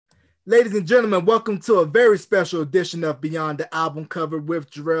Ladies and gentlemen, welcome to a very special edition of Beyond the Album Cover with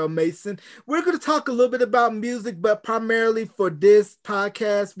Jarrell Mason. We're going to talk a little bit about music, but primarily for this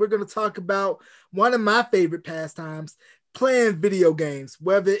podcast, we're going to talk about one of my favorite pastimes, playing video games,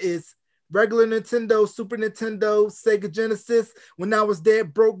 whether it's regular Nintendo, Super Nintendo, Sega Genesis. When I was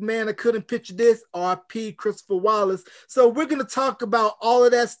dead broke, man, I couldn't picture this. RP Christopher Wallace. So we're going to talk about all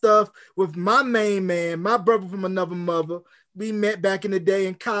of that stuff with my main man, my brother from another mother. We met back in the day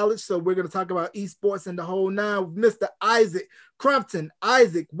in college, so we're going to talk about esports and the whole nine with Mr. Isaac Crumpton.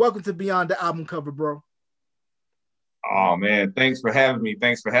 Isaac, welcome to Beyond the Album Cover, bro. Oh, man, thanks for having me.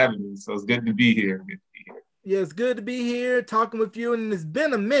 So it's good to be here. Yeah, it's good to be here talking with you, and it's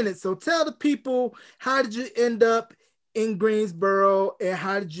been a minute. So tell the people, how did you end up in Greensboro, and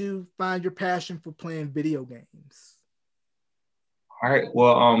how did you find your passion for playing video games? All right.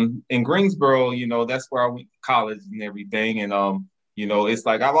 Well, in Greensboro, that's where I went to college and everything. And, it's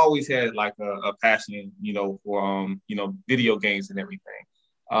like I've always had like a passion, for, video games and everything.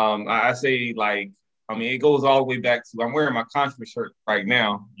 I say like, it goes all the way back to, I'm wearing my Contra shirt right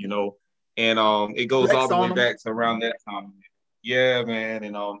now, and it goes all Flex the way on them. back to around that time. Yeah, man.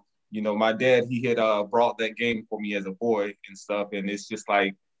 And, my dad, he had brought that game for me as a boy and stuff. And it's just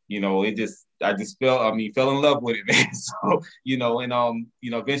like, I just fell in love with it, man. So,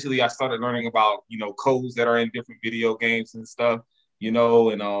 eventually I started learning about, codes that are in different video games and stuff, and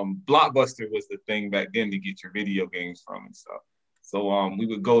Blockbuster was the thing back then to get your video games from and stuff. So we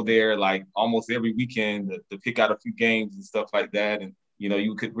would go there like almost every weekend to pick out a few games and stuff like that. And,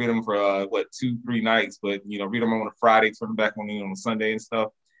 you could read them for 2-3 nights, but, read them on a Friday, turn them back on a Sunday and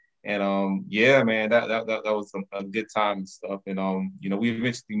stuff. And yeah, man, that was a good time and stuff. And we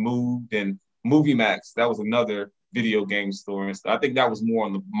eventually moved, and Movie Max, that was another video game store and stuff. I think that was more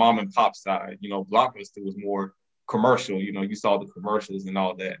on the mom and pop side. Blockbuster was more commercial. You saw the commercials and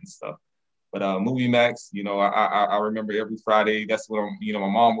all that and stuff. But Movie Max, I remember every Friday. That's when my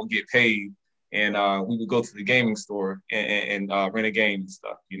mom would get paid, and we would go to the gaming store and rent a game and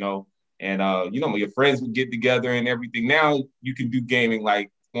stuff. And your friends would get together and everything. Now you can do gaming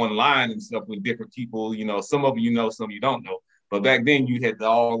like online and stuff with different people. Some of some you don't know. But back then you had to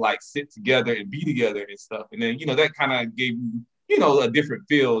all like sit together and be together and stuff. And then, that kind of gave you, a different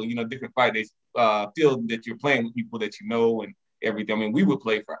feel, different fight. Feel that you're playing with people that you know and everything. We would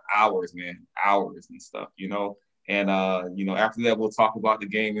play for hours, man, hours and stuff, And, after that, we'll talk about the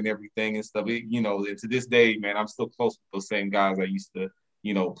game and everything and stuff. And to this day, man, I'm still close with those same guys I used to,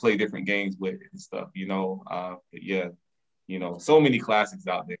 play different games with and stuff, But yeah, so many classics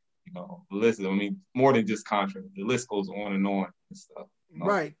out there. List. More than just Contra. The list goes on and stuff.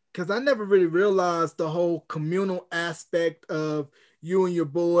 Right, because I never really realized the whole communal aspect of you and your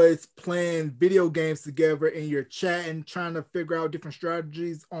boys playing video games together and you're chatting, trying to figure out different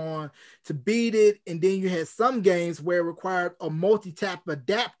strategies on to beat it. And then you had some games where it required a multi-tap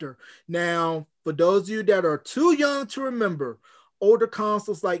adapter. Now, for those of you that are too young to remember, older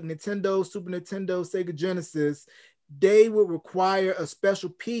consoles like Nintendo, Super Nintendo, Sega Genesis, they would require a special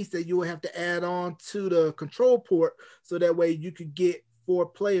piece that you would have to add on to the control port so that way you could get 4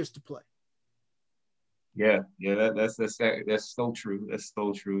 players to play. Yeah, that's so true. That's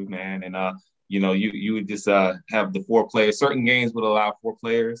so true, man. And you would just have the 4 players. Certain games would allow 4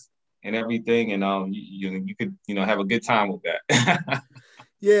 players and everything, and you could have a good time with that.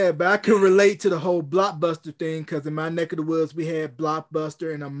 Yeah, but I can relate to the whole Blockbuster thing because in my neck of the woods we had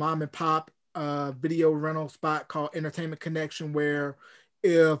Blockbuster and a mom and pop video rental spot called Entertainment Connection, where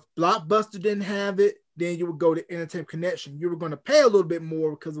if Blockbuster didn't have it, then you would go to Entertainment Connection. You were going to pay a little bit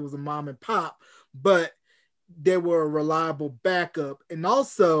more because it was a mom and pop, but they were a reliable backup. And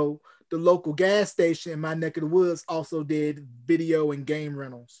also, the local gas station in my neck of the woods also did video and game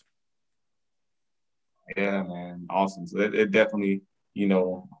rentals. Yeah, man, awesome. So it definitely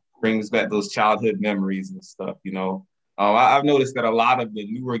brings back those childhood memories and stuff. I've noticed that a lot of the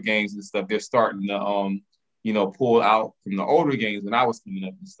newer games and stuff they're starting to pull out from the older games when I was coming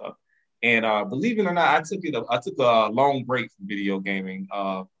up and stuff. And believe it or not, I took a long break from video gaming.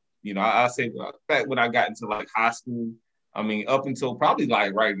 I say back when I got into like high school. Up until probably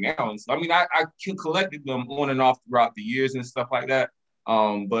like right now. And so, I collected them on and off throughout the years and stuff like that.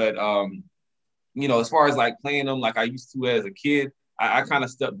 But as far as like playing them like I used to as a kid, I kind of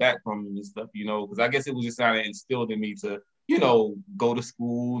stepped back from them and stuff, because I guess it was just kind of instilled in me to, go to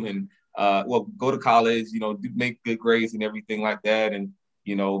school and go to college, make good grades and everything like that. And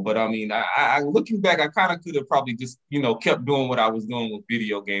but I looking back, I kind of could have probably just, kept doing what I was doing with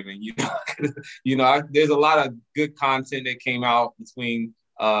video gaming. There's a lot of good content that came out between,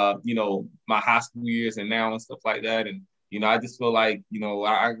 my high school years and now and stuff like that. And I just feel like,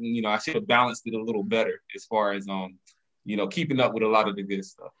 I should have balanced it a little better as far as keeping up with a lot of the good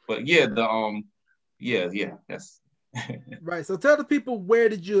stuff. But yeah, that's Right. So tell the people, where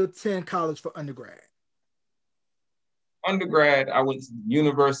did you attend college for undergrad? undergrad. I went to the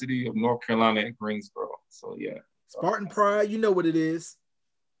University of North Carolina at Greensboro. So yeah. Spartan Pride, you know what it is.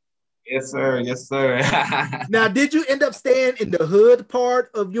 Yes, sir. Yes, sir. Now, did you end up staying in the hood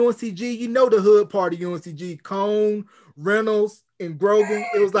part of UNCG? You know the hood part of UNCG, Cone, Reynolds, and Grogan.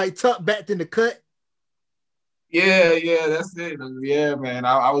 It was like tucked back in the cut. Yeah, that's it. Yeah, man.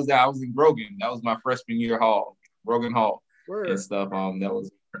 I was in Grogan. That was my freshman year hall, Grogan Hall and Word. stuff. That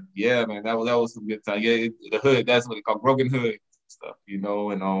was yeah, man. That was some good time. Yeah, the hood. That's what they call Grogan Hood stuff.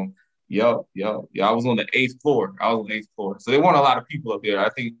 And yeah. I was on the eighth floor. I was on the eighth floor. So there weren't a lot of people up there. I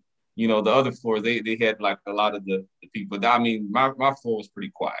think the other floors they had like a lot of the people. I mean, my floor was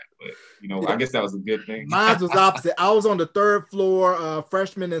pretty quiet, but I Yeah. guess that was a good thing. Mine was opposite. I was on the third floor,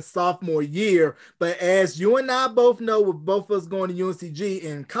 freshman and sophomore year. But as you and I both know, with both of us going to UNCG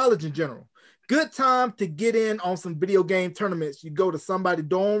and college in general, good time to get in on some video game tournaments. You go to somebody's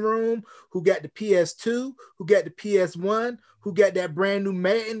dorm room who got the PS2, who got the PS1, who got that brand new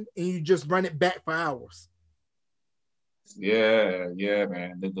Madden, and you just run it back for hours. Yeah,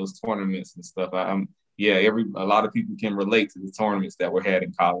 man. Those tournaments and stuff. Yeah, a lot of people can relate to the tournaments that were had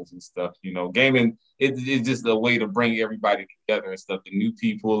in college and stuff. Gaming it's just a way to bring everybody together and stuff, the new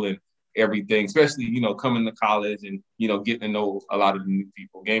people and everything, especially coming to college and getting to know a lot of the new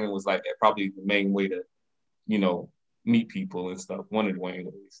people. Gaming was like that, probably the main way to meet people and stuff. One of the ways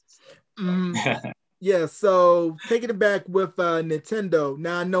at least. Mm, yeah, so taking it back with Nintendo.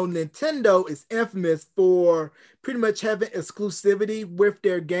 Now I know Nintendo is infamous for pretty much having exclusivity with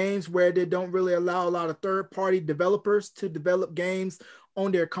their games, where they don't really allow a lot of third-party developers to develop games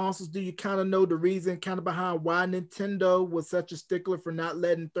on their consoles. Do you kind of know the reason kind of behind why Nintendo was such a stickler for not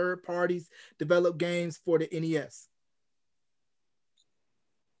letting third parties develop games for the NES?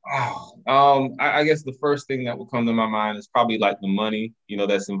 I guess the first thing that would come to my mind is probably like the money,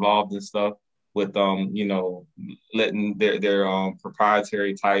 that's involved in stuff with letting their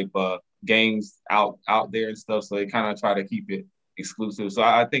proprietary type games out there and stuff. So they kind of try to keep it exclusive. So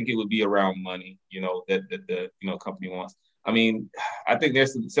I think it would be around money, that the company wants. I mean, I think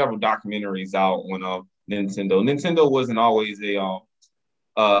there's several documentaries out on Nintendo. Nintendo wasn't always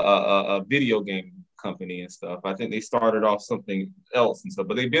a video game company and stuff. I think they started off something else and stuff,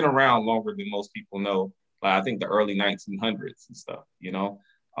 but they've been around longer than most people know. Like I think the early 1900s and stuff.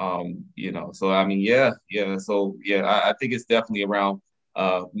 So I mean, yeah. So yeah, I think it's definitely around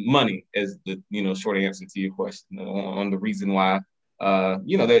money as the short answer to your question on the reason why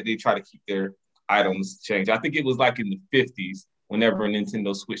they try to keep their items changed. I think it was like in the 50s whenever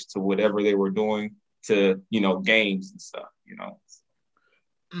Nintendo switched to whatever they were doing to games and stuff.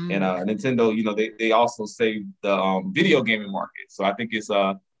 And Nintendo, they also saved the video gaming market. So I think it's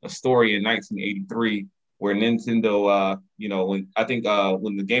a story in 1983 where Nintendo,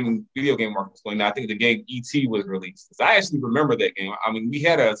 when the video game market was going down, I think the game E.T. was released. So I actually remember that game. I mean, we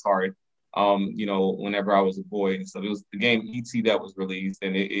had a Atari, whenever I was a boy. And so it was the game E.T. that was released,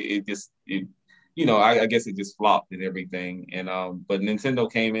 and I guess it just flopped and everything. And but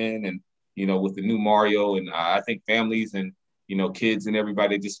Nintendo came in and with the new Mario, and I think families and kids and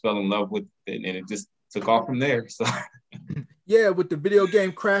everybody just fell in love with it, and it just took off from there. So yeah, with the video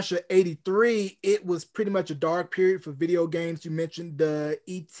game crash of 83, it was pretty much a dark period for video games. You mentioned the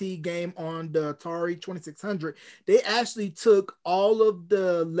ET game on the Atari 2600. They actually took all of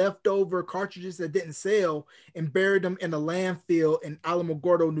the leftover cartridges that didn't sell and buried them in a landfill in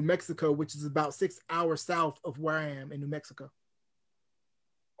Alamogordo, New Mexico, which is about 6 hours south of where I am in New Mexico.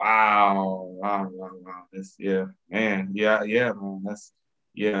 Wow. That's man. Yeah, man. That's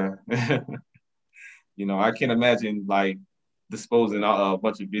yeah. I can't imagine like disposing a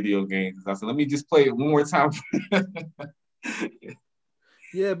bunch of video games. I said, let me just play it one more time.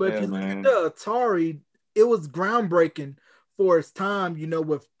 Yeah, but if you look at man. the Atari, it was groundbreaking for its time,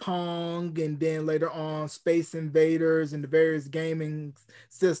 with Pong and then later on Space Invaders and the various gaming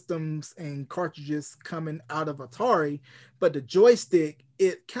systems and cartridges coming out of Atari. But the joystick,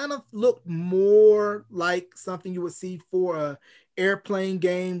 it kind of looked more like something you would see for a airplane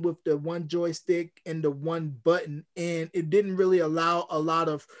game with the one joystick and the one button. And it didn't really allow a lot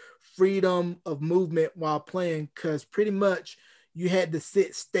of freedom of movement while playing, because pretty much you had to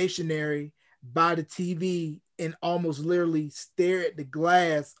sit stationary by the TV and almost literally stare at the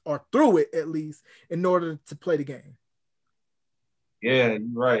glass or through it at least in order to play the game. Yeah, you're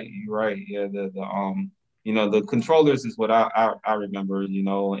right. You're right. Yeah, the controllers is what I remember.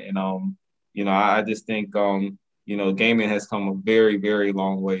 And I just think gaming has come a very, very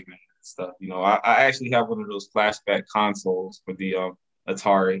long way, man. Stuff. I actually have one of those flashback consoles for the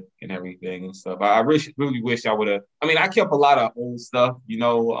Atari and everything and stuff. I really wish I would have. I mean, I kept a lot of old stuff,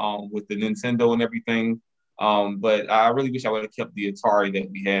 with the Nintendo and everything. But I really wish I would have kept the Atari that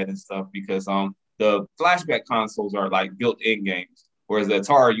we had and stuff because the flashback consoles are like built-in games, whereas the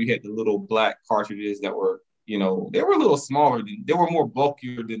Atari you had the little black cartridges that were they were a little smaller they were more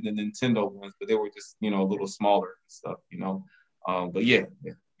bulkier than the Nintendo ones, but they were just, a little smaller and stuff. But yeah,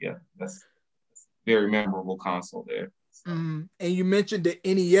 that's very memorable console there. So. And you mentioned the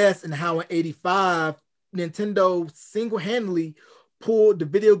NES and how in '85 Nintendo single-handedly pulled the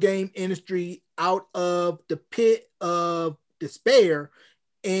video game industry out of the pit of despair,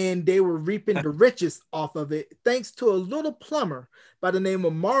 and they were reaping the riches off of it thanks to a little plumber by the name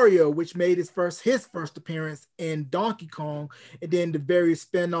of Mario, which made his first appearance in Donkey Kong, and then the various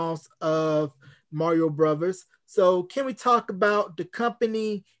spin-offs of Mario Brothers. So can we talk about the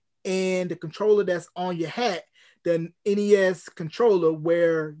company and the controller that's on your hat, the NES controller,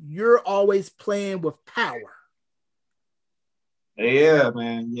 where you're always playing with power? Yeah,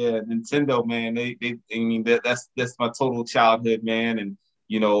 man. Yeah, Nintendo, man. I mean, that's my total childhood, man. And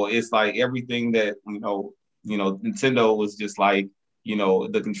it's like everything that Nintendo was just like,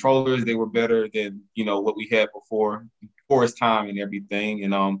 the controllers, they were better than what we had before its time and everything.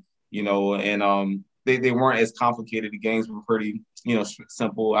 And they weren't as complicated. The games were pretty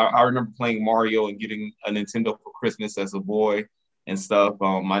simple. I remember playing Mario and getting a Nintendo for Christmas as a boy and stuff.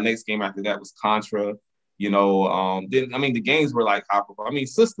 My next game after that was Contra. Then I mean the games were like comparable. I mean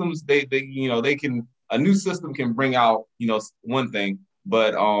systems they can a new system can bring out one thing,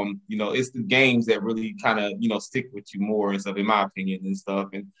 but it's the games that really kind of stick with you more and stuff in my opinion and stuff.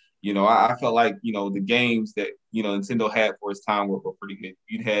 And I felt like the games that Nintendo had for its time were pretty good.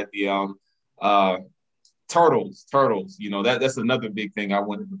 You had the Turtles. That's another big thing I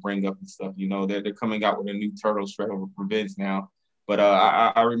wanted to bring up and stuff. They're coming out with a new Turtles Shred of Revenge now. But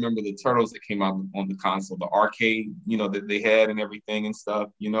I remember the Turtles that came out on the console, the arcade, that they had and everything and stuff.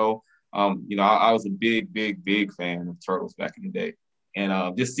 I was a big, big, big fan of Turtles back in the day,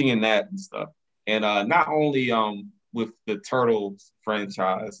 and just seeing that and stuff. And not only with the Turtles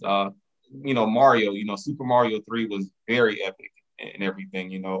franchise, Mario, Super Mario 3 was very epic and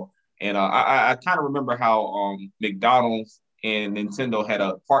everything. And I kind of remember how McDonald's and Nintendo had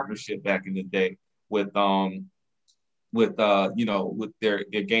a partnership back in the day with with their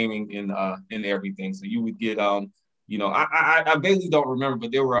gaming and everything. So you would get I basically don't remember,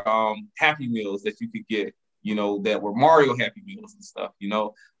 but there were Happy Meals that you could get, that were Mario Happy Meals and stuff.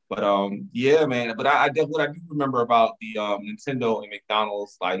 But yeah, man. But what I do remember about the Nintendo and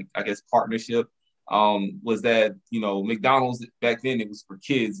McDonald's, like I guess partnership, was that McDonald's back then it was for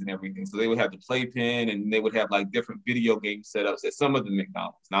kids and everything. So they would have the playpen and they would have like different video game setups at some of the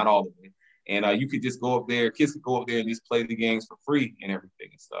McDonald's, not all of them. And you could just go up there, kids could go up there and just play the games for free and everything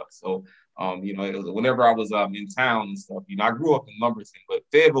and stuff. So, it was, whenever I was in town and stuff, I grew up in Lumberton, but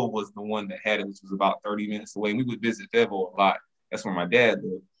Fayetteville was the one that had it, which was about 30 minutes away. And we would visit Fayetteville a lot. That's where my dad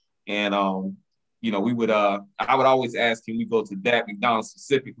lived. And, we would, I would always ask, can we go to that McDonald's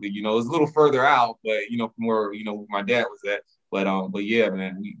specifically? It was a little further out, but, from where, my dad was at. But yeah,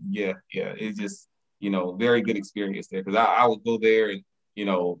 man, it's just, very good experience there. Cause I would go there and,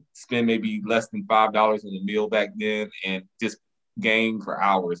 spend maybe less than $5 on a meal back then and just game for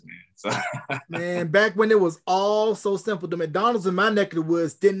hours, man. So man, back when it was all so simple, the McDonald's in my neck of the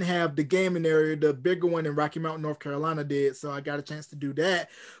woods didn't have the gaming area. The bigger one in Rocky Mount, North Carolina did. So I got a chance to do that.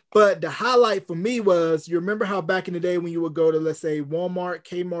 But the highlight for me was, you remember how back in the day when you would go to, let's say, Walmart,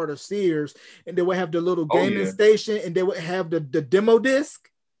 Kmart, or Sears, and they would have the little gaming station and they would have the demo disc?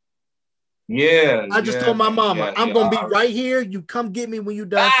 Yeah. I just told my mama, I'm going to be right here. You come get me when you're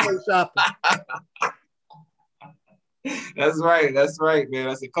done shopping. That's right, man.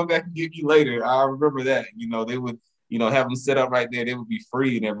 I said, come back and get you later. I remember that. They would, have them set up right there. They would be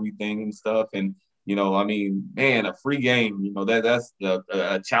free and everything and stuff. And, I mean, man, a free game, that's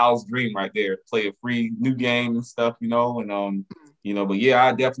a child's dream right there. Play a free new game and stuff, and, but yeah,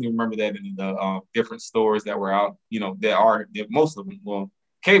 I definitely remember that in the different stores that were out, most of them, well,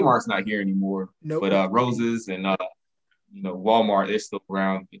 Kmart's not here anymore, nope. But Roses and, Walmart, they're still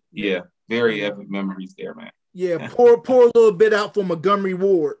around. Yeah, very epic memories there, man. Yeah, pour a little bit out for Montgomery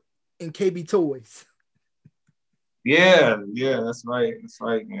Ward and KB Toys. Yeah, that's right. That's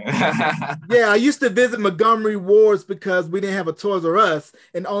right, man. Yeah, I used to visit Montgomery Wards because we didn't have a Toys R Us,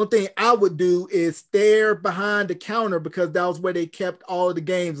 and the only thing I would do is stare behind the counter because that was where they kept all of the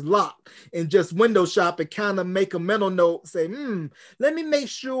games locked, and just window shop and kind of make a mental note, say, let me make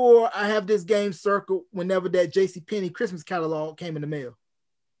sure I have this game circled whenever that JCPenney Christmas catalog came in the mail.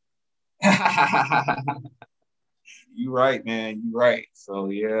 You right, man. You right. So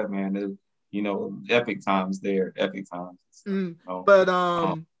yeah, man. Epic times there. Epic times. But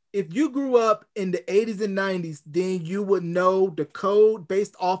if you grew up in the 80s and 90s, then you would know the code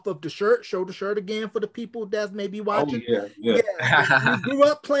based off of the shirt. Show the shirt again for the people that's maybe Oh watching. yeah. If you grew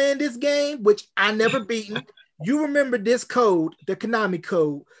up playing this game, which I never beaten, you remember this code, the Konami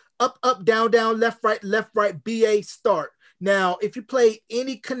code. Up, up, down, down, left, right, BA, start. Now, if you play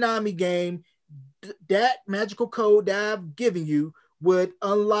any Konami game, that magical code that I've given you would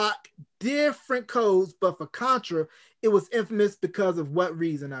unlock different codes, but for Contra, it was infamous because of what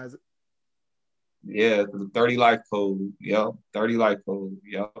reason, Isaac? Yeah, the 30 life code. Yep. 30 life code.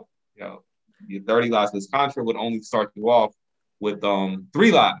 Yep. Yep. Your 30 lives. Because Contra would only start you off with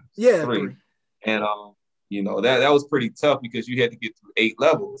 3 lives. Yeah, Three. three. And that was pretty tough because you had to get through 8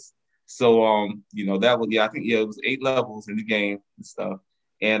 levels. So that was I think it was 8 levels in the game and stuff.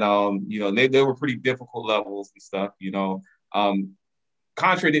 And they were pretty difficult levels and stuff.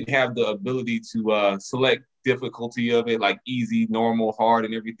 Contra didn't have the ability to select difficulty of it, like easy, normal, hard,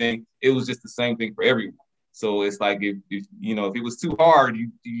 and everything. It was just the same thing for everyone. So it's like if it was too hard,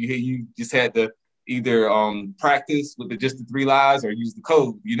 you just had to either practice with just the 3 lives or use the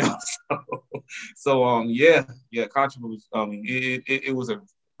code. So Contra was it was a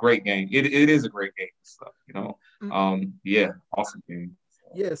great game. It is a great game. So awesome game.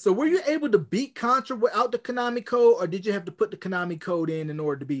 Yeah, so were you able to beat Contra without the Konami code, or did you have to put the Konami code in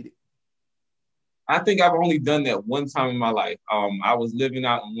order to beat it? I think I've only done that one time in my life. I was living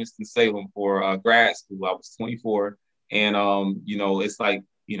out in Winston-Salem for grad school. I was 24, and it's like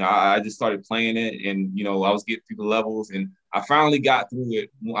I just started playing it, and I was getting through the levels, and I finally got through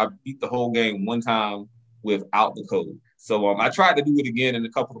it. I beat the whole game one time without the code. So I tried to do it again in a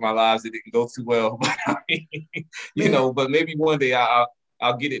couple of my lives. It didn't go too well, but but maybe one day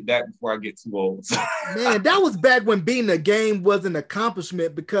I'll get it back before I get too old. Man, that was back when beating a game was an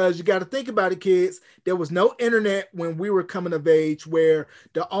accomplishment, because you got to think about it, kids. There was no internet when we were coming of age, where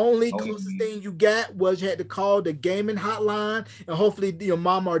the only closest thing you got was you had to call the gaming hotline, and hopefully your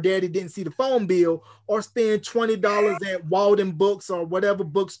mom or daddy didn't see the phone bill, or spend $20 at Walden Books or whatever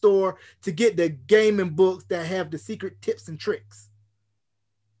bookstore to get the gaming books that have the secret tips and tricks.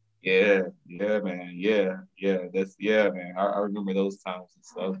 Yeah, man. That's man. I remember those times and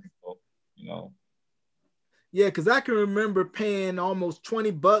stuff. So. Yeah, because I can remember paying almost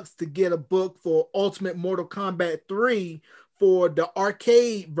 $20 to get a book for Ultimate Mortal Kombat 3 for the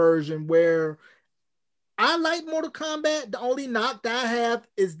arcade version, where I like Mortal Kombat. The only knock that I have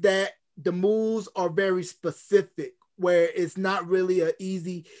is that the moves are very specific, where it's not really an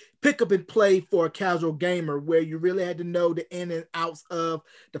easy pick up and play for a casual gamer, where you really had to know the in and outs of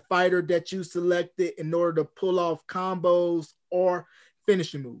the fighter that you selected in order to pull off combos or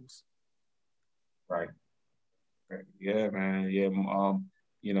finishing moves. Right. Yeah, man. Yeah.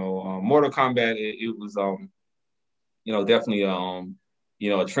 Mortal Kombat, it was definitely a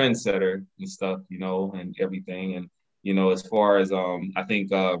trendsetter and stuff, and everything. And as far as I think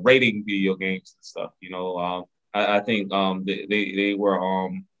rating video games and stuff, I think they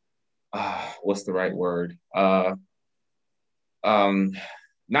were what's the right word? Not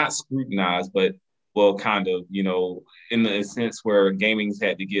scrutinized, but well, kind of, in the sense where gaming's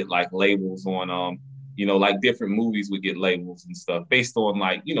had to get like labels on like different movies would get labels and stuff based on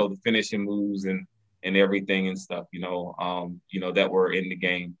like, the finishing moves and everything and stuff, that were in the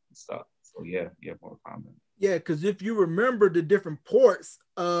game and stuff. So yeah, Mortal Kombat. Yeah, because if you remember the different ports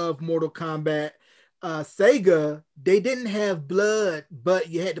of Mortal Kombat, Sega, they didn't have blood, but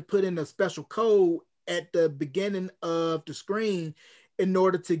you had to put in a special code at the beginning of the screen in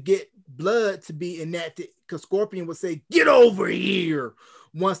order to get blood to be enacted, because Scorpion would say, "Get over here,"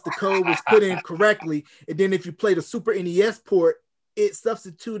 once the code was put in correctly. And then if you played a Super NES port, it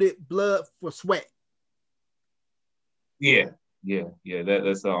substituted blood for sweat. Yeah.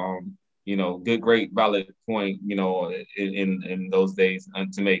 That's good, great, valid point. In those days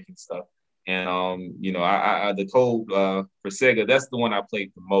to make and stuff. And I the code for Sega, that's the one I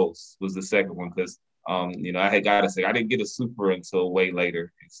played the most, was the second one, because I had got to say I didn't get a Super until way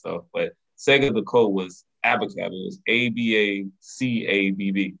later and stuff. But Sega, the code was ABACAB. It was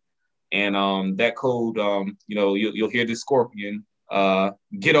ABACABB. And that code, you'll hear the Scorpion,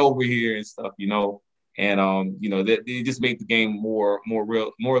 get over here and stuff, And you know, that it just made the game more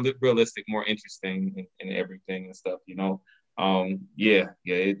realistic, more interesting, and everything and stuff. You know,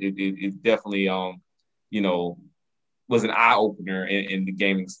 it definitely you know, was an eye opener in the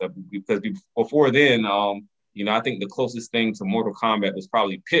gaming stuff, because before then, you know, I think the closest thing to Mortal Kombat was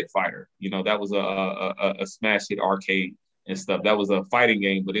probably Pit Fighter. You know, that was a smash hit arcade and stuff. That was a fighting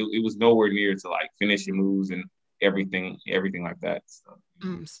game, but it was nowhere near to like finishing moves and everything like that.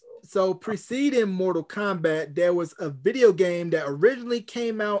 So preceding Mortal Kombat, there was a video game that originally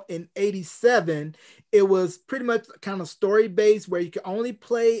came out in '87. It was pretty much kind of story based where you could only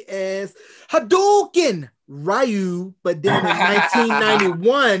play as Hadouken Ryu, but then in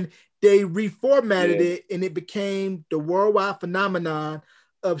 1991 they reformatted it and it became the worldwide phenomenon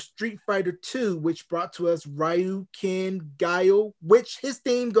of Street Fighter II, which brought to us Ryu, Ken, Guile, which his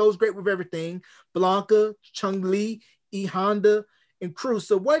theme goes great with everything, Blanca, Chun-Li, E Honda, and Cruz.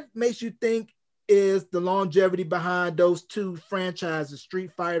 So what makes you think is the longevity behind those two franchises,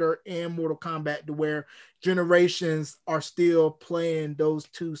 Street Fighter and Mortal Kombat, to where generations are still playing those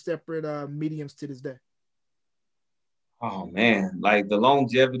two separate mediums to this day? Oh man, like the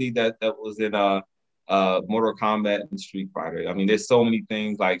longevity that was in Mortal Kombat and Street Fighter. I mean, there's so many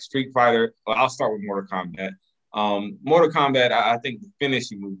things like Street Fighter. Well, I'll start with Mortal Kombat. Mortal Kombat, I think the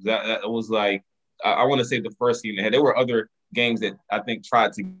finishing moves that was like, I want to say the first game they had. There were other games that I think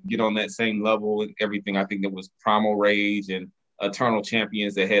tried to get on that same level and everything. I think there was Primal Rage and Eternal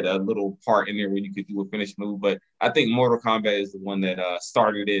Champions that had a little part in there where you could do a finish move. But I think Mortal Kombat is the one that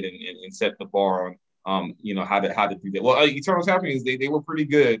started it and set the bar on you know, how to do that. Well, Eternal Champions, they were pretty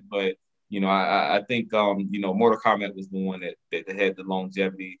good, but you know, I think you know, Mortal Kombat was the one that had the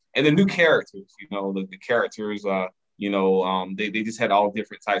longevity and the new characters. You know, the characters. You know, they just had all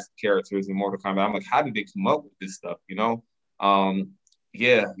different types of characters in Mortal Kombat. I'm like, how did they come up with this stuff? You know,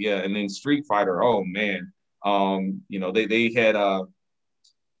 yeah. And then Street Fighter. Oh man, you know, they had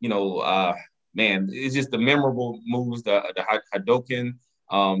you know, man, it's just the memorable moves, the Hadouken.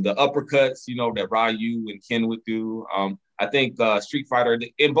 The uppercuts, you know, that Ryu and Ken would do. I think Street Fighter,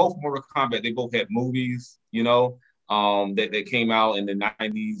 in both Mortal Kombat, they both had movies, you know, that came out in the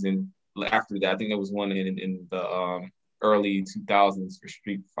 90s. And after that, I think there was one in the early 2000s for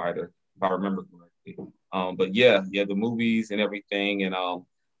Street Fighter, if I remember correctly. But yeah, the movies and everything. And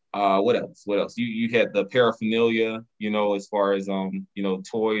what else? You had the paraphernalia, you know, as far as you know,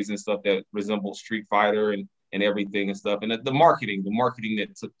 toys and stuff that resembled Street Fighter and everything and stuff. And the marketing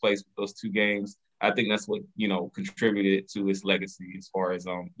that took place with those two games, I think that's what, you know, contributed to its legacy as far as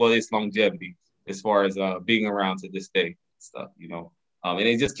its longevity, as far as being around to this day stuff, you know. And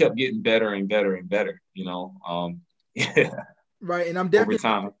it just kept getting better and better and better, you know. Yeah. Right, and I'm definitely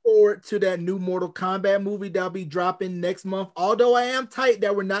looking forward to that new Mortal Kombat movie that'll be dropping next month. Although I am tight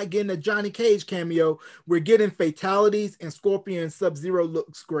that we're not getting a Johnny Cage cameo, we're getting fatalities, and Scorpion Sub-Zero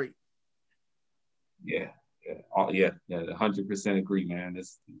looks great. Yeah, 100% agree, man.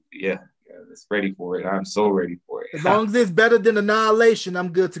 It's ready for it. I'm so ready for it. As long as it's better than Annihilation,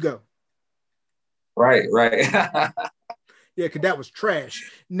 I'm good to go. Right. Yeah, because that was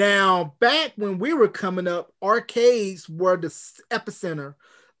trash. Now, back when we were coming up, arcades were the epicenter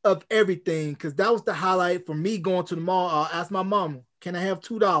of everything, because that was the highlight for me going to the mall. I'll ask my mama, can I have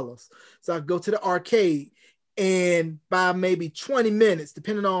 $2? So I go to the arcade, and by maybe 20 minutes,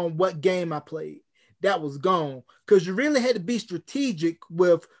 depending on what game I played, that was gone. Because you really had to be strategic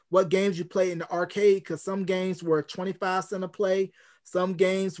with what games you play in the arcade, because some games were 25 cents a play, some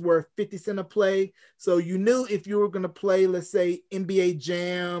games were 50 cents a play. So you knew if you were going to play, let's say, NBA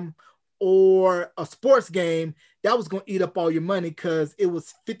Jam or a sports game, that was going to eat up all your money, because it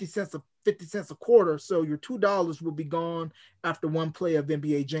was 50 cents a quarter. So your $2 will be gone after one play of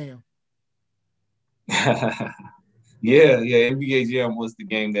NBA Jam. yeah. NBA Jam was the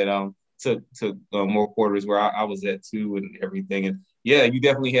game that took more quarters, where I was at too, and everything. And yeah, you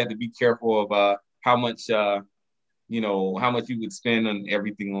definitely had to be careful of how much you know, how much you would spend on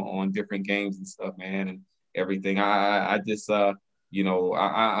everything on different games and stuff, man, and everything. I just you know,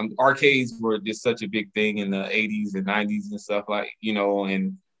 I'm arcades were just such a big thing in the 80s and 90s and stuff, like, you know.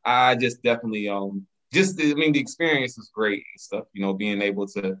 And I just definitely I mean, the experience was great and stuff, you know, being able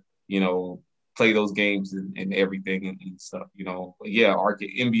to, you know, play those games and everything and stuff, you know. But yeah,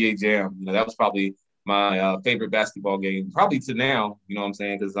 arcade NBA Jam, you know, that was probably my favorite basketball game, probably to now, you know what I'm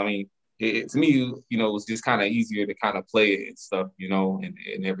saying? Because I mean, to me, you know, it was just kind of easier to kind of play it and stuff, you know,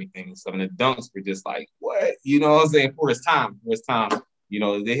 and everything and stuff. And the dunks were just like, what? You know what I'm saying? For its time. You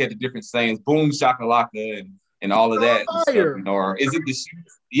know, they had the different sayings, boom, shakalaka, and all of that and stuff, you know. Or is it the shoot?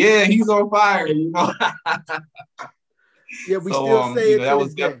 Yeah, he's on fire, you know. Yeah, we still say you it know, that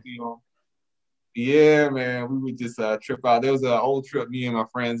was definitely Yeah, man, we would just trip out. There was an old trip me and my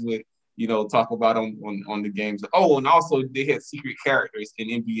friends would, talk about on the games. Oh, and also they had secret characters in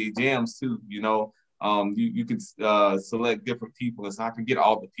NBA jams too. You could select different people, and so I forget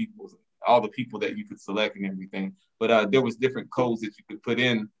all the people that you could select and everything. But there was different codes that you could put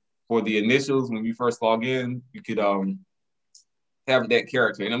in for the initials when you first log in. You could have that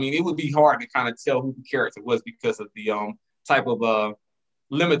character, and I mean it would be hard to kind of tell who the character was because of the type of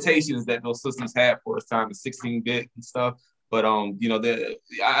limitations that those systems had for us time, the 16-bit and stuff. But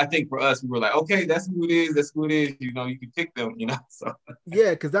I think for us, we were like, okay, that's who it is. That's who it is. You can pick them. So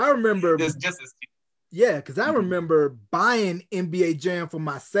Yeah, because I remember. it's just as. Yeah, because I remember buying NBA Jam for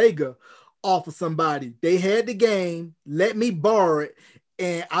my Sega off of somebody. They had the game, let me borrow it,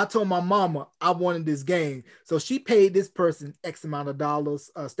 and I told my mama I wanted this game. So she paid this person X amount of dollars.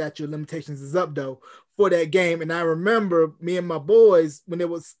 Statute of limitations is up though for that game. And I remember me and my boys, when they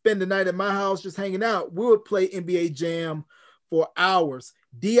would spend the night at my house just hanging out, we would play NBA Jam for hours.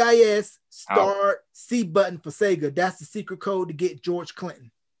 DIS start C button for Sega. That's the secret code to get George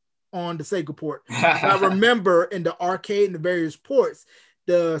Clinton on the Sega port. I remember in the arcade and the various ports,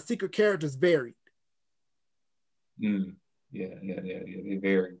 the secret characters varied. Yeah, they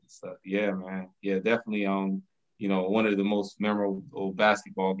vary and stuff. Yeah, man. Yeah, definitely. One of the most memorable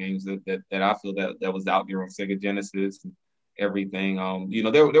basketball games that I feel that was out there on Sega Genesis and everything.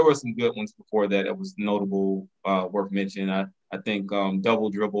 There were some good ones before that was notable, worth mentioning. I think Double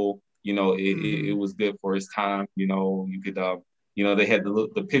Dribble. It was good for its time. You could they had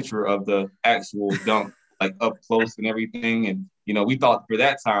the picture of the actual dunk like up close and everything. And, we thought for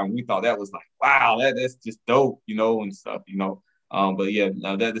that time, that was like, wow, that's just dope, and stuff, but yeah,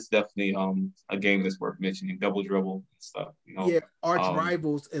 no, that is definitely a game that's worth mentioning. Double Dribble and stuff, Yeah, Arch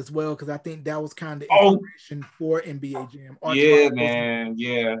Rivals as well, because I think that was kind of oh, inspiration for NBA Jam. Arch yeah, Rivals. man,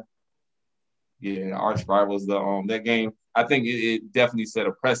 yeah, Arch Rivals, that game, I think it definitely set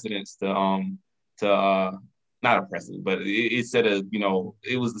a precedence to not a precedent, but it set it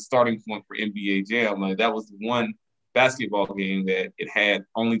was the starting point for NBA Jam. Like that was the one basketball game that it had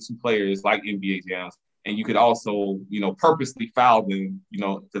only two players like NBA Jams, and you could also, purposely foul them,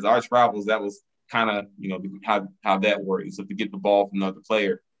 because Arch Rivals, that was kind of, how that works. So to get the ball from another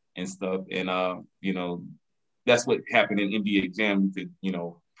player and stuff, and that's what happened in NBA Jam. You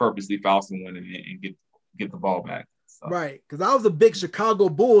could, purposely foul someone and get the ball back. So. Right, because I was a big Chicago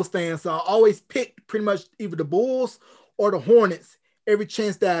Bulls fan, so I always picked pretty much either the Bulls or the Hornets every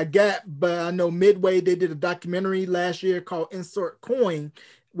chance that I got. But I know Midway, they did a documentary last year called Insert Coin,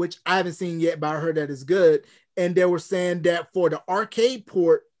 which I haven't seen yet, but I heard that is good. And they were saying that for the arcade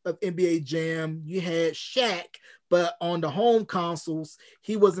port of NBA Jam, you had Shaq, but on the home consoles,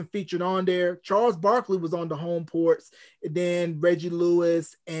 he wasn't featured on there. Charles Barkley was on the home ports, and then Reggie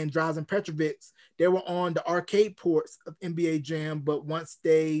Lewis and Drazen Petrovic, they were on the arcade ports of NBA Jam, but once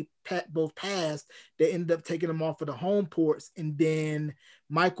they both passed, they ended up taking them off of the home ports. And then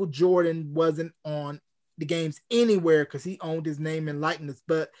Michael Jordan wasn't on the games anywhere because he owned his name and likeness.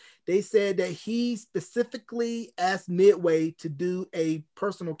 But they said that he specifically asked Midway to do a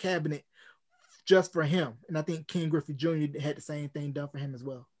personal cabinet just for him. And I think Ken Griffey Jr. had the same thing done for him as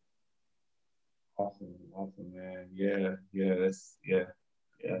well. Awesome, man. Yeah,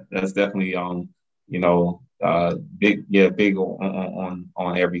 that's definitely big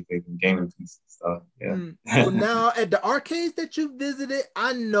on everything, gaming piece and stuff. Yeah. So now at the arcades that you visited,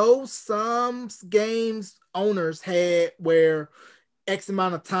 I know some games owners had where X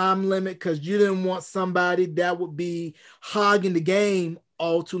amount of time limit because you didn't want somebody that would be hogging the game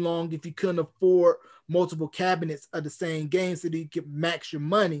all too long if you couldn't afford multiple cabinets of the same game so that you could max your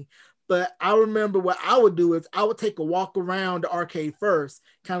money. But I remember what I would do is I would take a walk around the arcade first,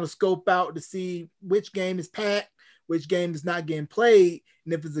 kind of scope out to see which game is packed, which game is not getting played.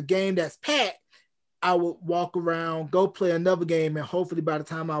 And if it's a game that's packed, I would walk around, go play another game, and hopefully by the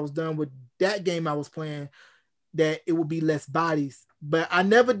time I was done with that game I was playing, that it would be less bodies. But I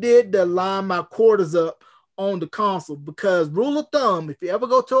never did the line my quarters up on the console because rule of thumb, if you ever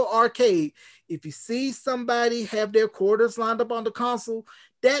go to an arcade, if you see somebody have their quarters lined up on the console,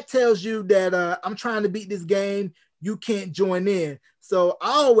 that tells you that I'm trying to beat this game. You can't join in. So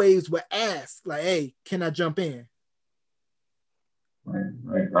I always would ask, like, hey, can I jump in?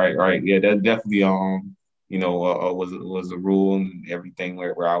 Right. Yeah, that definitely was a rule and everything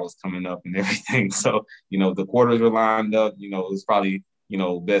where I was coming up and everything. So the quarters were lined up. It was probably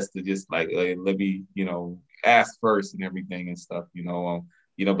best to just like let me ask first and everything and stuff.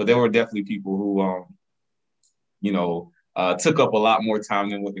 But there were definitely people who took up a lot more time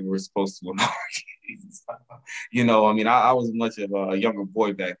than what they were supposed to in the arcades. I mean, I was much of a younger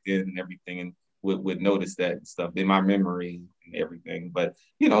boy back then and everything, and would notice that stuff in my memory and everything. But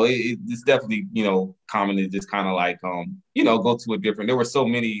it's definitely common to just kind of like go to a different. There were so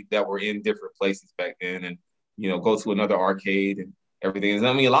many that were in different places back then, and go to another arcade and everything. And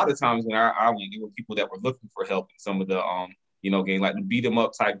I mean, a lot of times when I went, there were people that were looking for help in some of the games like the beat 'em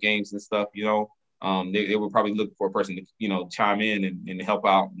up type games and stuff. They were probably looking for a person to chime in and help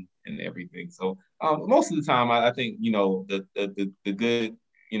out and everything. So most of the time, I think the good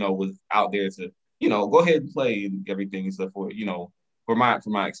was out there to go ahead and play and everything and stuff for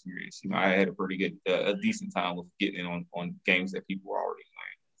my experience. I had a pretty good a decent time with getting in on games that people were already playing.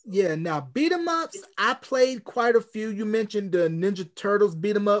 Yeah, now beat 'em ups, I played quite a few. You mentioned the Ninja Turtles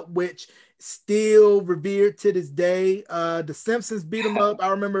beat 'em up, which still revered to this day. The Simpsons beat 'em up. I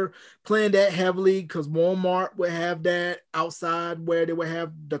remember playing that heavily because Walmart would have that outside where they would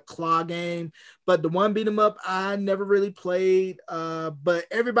have the claw game. But the one beat 'em up, I never really played. But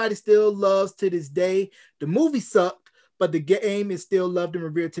everybody still loves to this day. The movie sucked, but the game is still loved and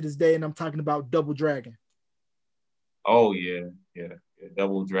revered to this day. And I'm talking about Double Dragon. Oh yeah.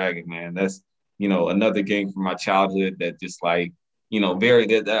 Double Dragon, man. That's another game from my childhood that just like very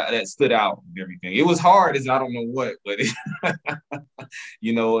that stood out and everything. It was hard as I don't know what, but and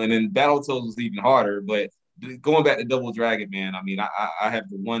then Battletoads was even harder. But going back to Double Dragon, man, I mean, I have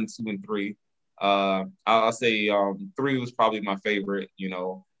the 1, 2, and 3. I'll say 3 was probably my favorite.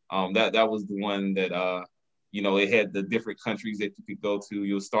 That was the one that it had the different countries that you could go to.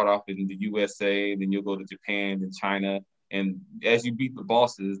 You'll start off in the USA, and then you'll go to Japan and China. And as you beat the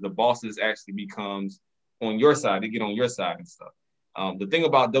bosses actually becomes on your side. They get on your side and stuff. The thing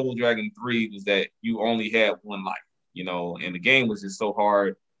about Double Dragon 3 was that you only had one life, and the game was just so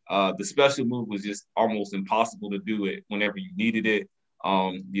hard. The special move was just almost impossible to do it whenever you needed it.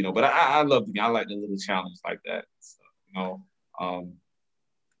 But I love the game. I like the little challenge like that. So,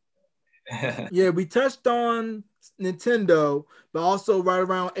 Yeah, we touched on Nintendo, but also right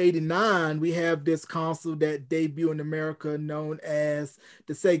around 89, we have this console that debuted in America known as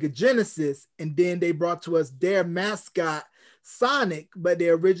the Sega Genesis. And then they brought to us their mascot, Sonic, but they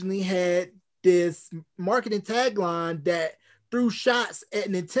originally had this marketing tagline that threw shots at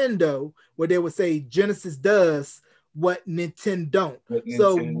Nintendo where they would say Genesis does what Nintendo don't.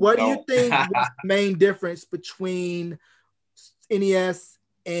 So what do you think was the main difference between NES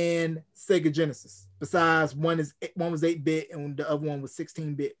and Sega Genesis? Besides one was 8-bit and the other one was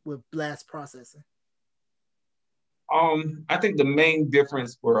 16-bit with blast processing. I think the main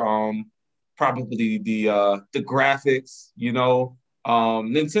difference were probably the graphics.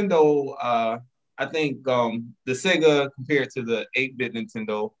 Nintendo. I think the Sega compared to the 8-bit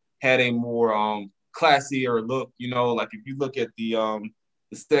Nintendo had a more classier look. Like if you look at the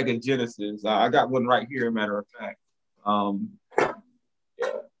Sega Genesis, I got one right here. Matter of fact.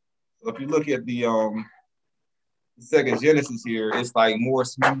 If you look at the Sega Genesis here, it's like more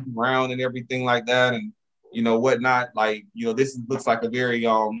smooth around and everything like that, and whatnot. Like this looks like a very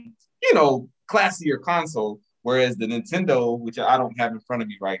classier console, whereas the Nintendo, which I don't have in front of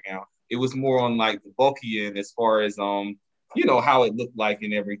me right now, it was more on like the bulky end as far as how it looked like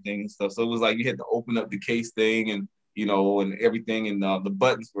and everything and stuff. So it was like you had to open up the case thing and and everything, and the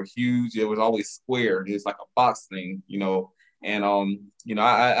buttons were huge. It was always square. It's like a box thing, And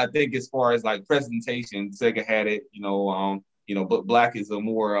I think as far as like presentation, Sega had it, but black is a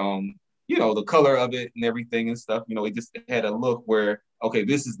more the color of it and everything and stuff. It just had a look where, okay,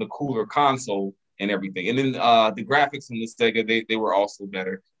 this is the cooler console and everything. And then the graphics in the Sega, they were also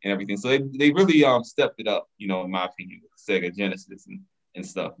better and everything. So they really stepped it up, in my opinion, with the Sega Genesis and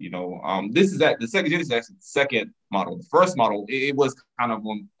stuff. This is the Sega Genesis is actually the second model. The first model, it was kind of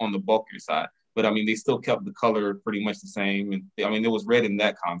on the bulkier side. But I mean, they still kept the color pretty much the same, and I mean, it was red in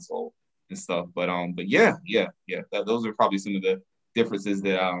that console and stuff. But yeah. Those are probably some of the differences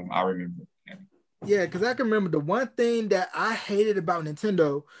that I remember. Yeah, because I can remember the one thing that I hated about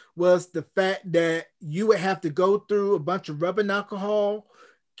Nintendo was the fact that you would have to go through a bunch of rubbing alcohol,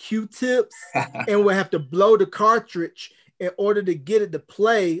 Q-tips, and would have to blow the cartridge in order to get it to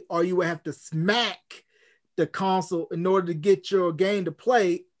play, or you would have to smack the console in order to get your game to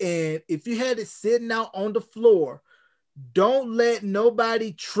play. And if you had it sitting out on the floor, don't let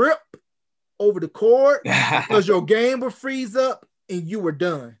nobody trip over the cord because your game will freeze up and you were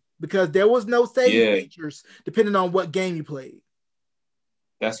done because there was no save features depending on what game you played.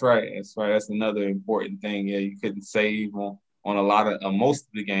 That's right. That's another important thing. Yeah, you couldn't save on a lot of most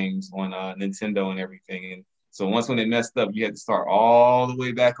of the games on Nintendo and everything. And so once when it messed up, you had to start all the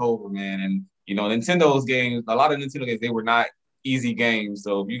way back over, man. And Nintendo's games, a lot of Nintendo games, they were not easy games.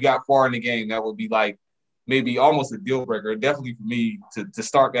 So if you got far in the game, that would be like, maybe almost a deal breaker. Definitely for me to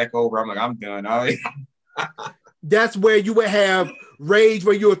start back over. I'm like, I'm done. That's where you would have rage,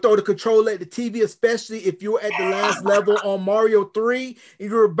 where you would throw the controller at the TV, especially if you were at the last level on Mario 3 and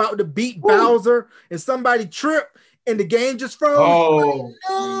you were about to beat Bowser and somebody tripped and the game just froze.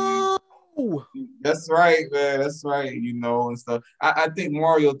 Oh, no. That's right, man. That's right. And stuff. I think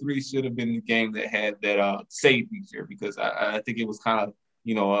Mario 3 should have been the game that had that save feature because I think it was kind of,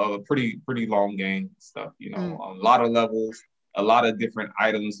 a pretty long game and stuff, a lot of levels, a lot of different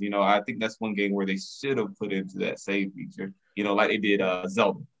items. I think that's one game where they should have put into that save feature, like they did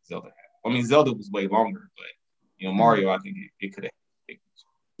Zelda. I mean, Zelda was way longer, but Mario, I think it could have.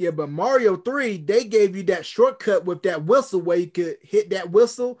 Yeah, but Mario 3, they gave you that shortcut with that whistle where you could hit that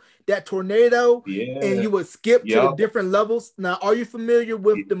whistle, that tornado, and you would skip to the different levels. Now, are you familiar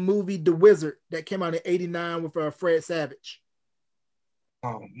with the movie The Wizard that came out in '89 with Fred Savage?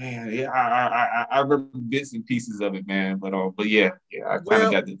 Oh man, yeah, I remember bits and pieces of it, man. But yeah, I kind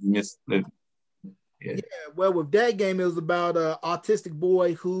of got to miss the. Yeah, well, with that game, it was about an autistic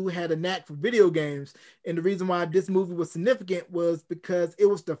boy who had a knack for video games. And the reason why this movie was significant was because it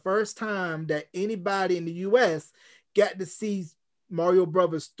was the first time that anybody in the US got to see Mario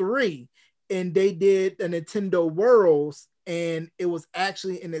Brothers 3. And they did a Nintendo Worlds, and it was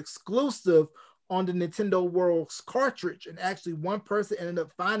actually an exclusive on the Nintendo Worlds cartridge. And actually, one person ended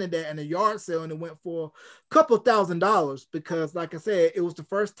up finding that in a yard sale, and it went for a couple $1,000 because, like I said, it was the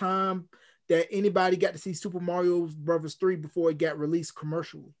first time that anybody got to see Super Mario Brothers 3 before it got released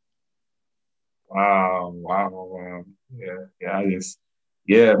commercially. Wow.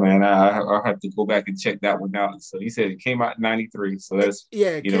 Yeah, man. I have to go back and check that one out. So he said it came out in '93. So that's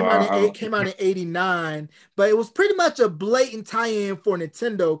it came out in '89, but it was pretty much a blatant tie-in for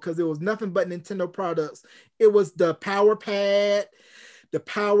Nintendo because it was nothing but Nintendo products. It was the Power Pad, the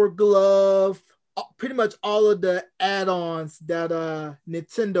Power Glove, pretty much all of the add-ons that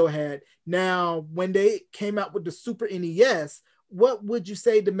Nintendo had. Now, when they came out with the Super NES, what would you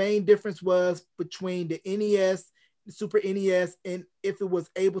say the main difference was between the NES, the Super NES, and if it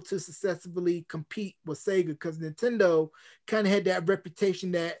was able to successfully compete with Sega? Because Nintendo kind of had that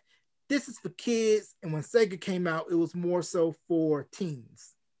reputation that this is for kids, and when Sega came out, it was more so for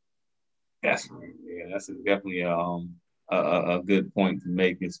teens. That's definitely a good point to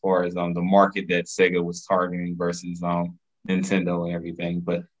make as far as the market that Sega was targeting versus Nintendo and everything.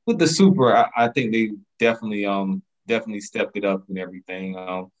 But with the Super, I think they definitely stepped it up and everything.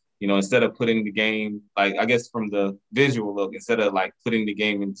 Instead of putting the game, like I guess from the visual look, instead of like putting the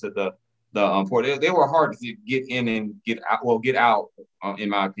game into the port, they were hard to get in and get out. Well, get out, in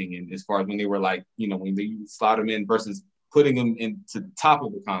my opinion, as far as when they were like, when they slot them in versus putting them into the top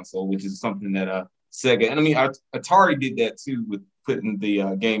of the console, which is something that Sega, and I mean Atari did that too with putting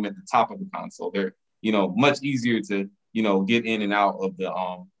the game at the top of the console. They're much easier to get in and out of the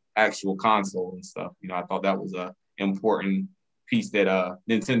actual console and stuff. I thought that was a important piece that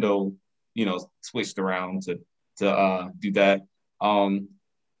Nintendo switched around to do that. And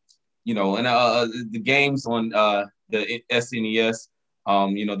the games on the SNES,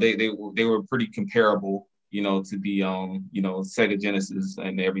 they were pretty comparable, to the Sega Genesis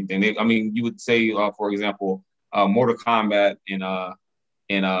and everything. You would say, for example, Mortal Kombat in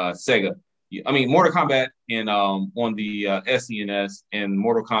Sega. Mortal Kombat in on the SNES and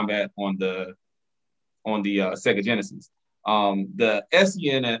Mortal Kombat on the Sega Genesis. The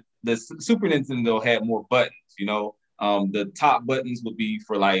SNES, the Super Nintendo had more buttons. The top buttons would be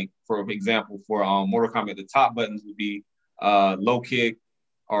for example, for Mortal Kombat, the top buttons would be low kick,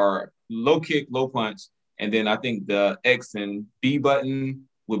 low punch, and then I think the X and B button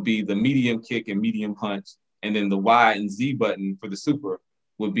would be the medium kick and medium punch, and then the Y and Z button for the Super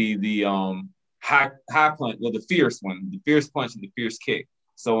would be the high punch, well, the fierce one, the fierce punch and the fierce kick.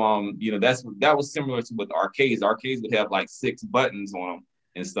 So that was similar to what arcades. Arcades would have like 6 buttons on them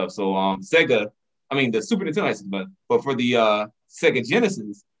and stuff. So the Super Nintendo has 6 buttons, but for the Sega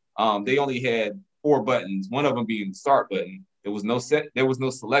Genesis, they only had 4 buttons. One of them being the start button. There was no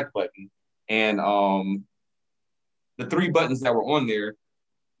select button, and the 3 buttons that were on there,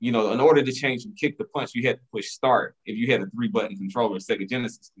 in order to change from kick to punch, you had to push start if you had a 3-button controller, Sega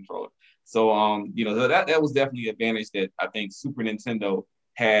Genesis controller. So that was definitely an advantage that I think Super Nintendo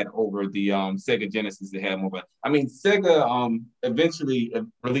had over the Sega Genesis that had more buttons. Sega eventually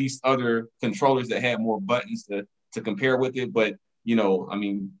released other controllers that had more buttons to compare with it, but the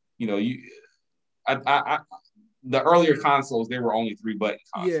earlier consoles, they were only 3-button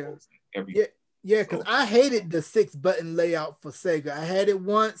consoles. Yeah, because I hated the 6-button layout for Sega. I had it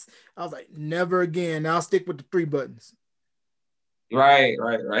once. I was like, never again. I'll stick with the 3 buttons. Right.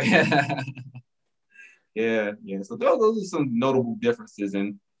 Yeah, yeah. So those are some notable differences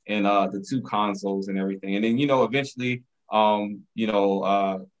in the two consoles and everything. And then eventually, you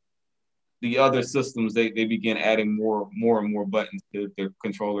know, the other systems they began adding more and more buttons to their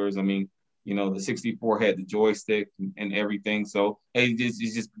controllers. I mean, the 64 had the joystick and everything, so it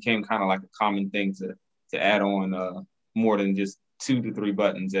just became kind of like a common thing to add on more than just 2 to 3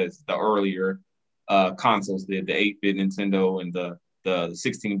 buttons as the earlier consoles did, the 8-bit Nintendo and the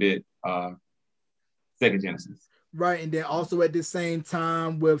 16-bit Sega Genesis. Right, and then also at the same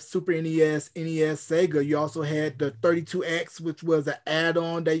time with Super NES, NES, Sega, you also had the 32X, which was an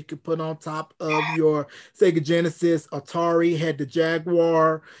add-on that you could put on top of your Sega Genesis. Atari had the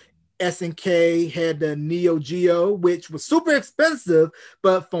Jaguar. SNK had the Neo Geo, which was super expensive,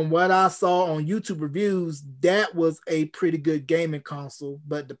 but from what I saw on YouTube reviews, that was a pretty good gaming console,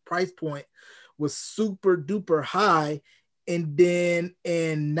 but the price point was super duper high. And then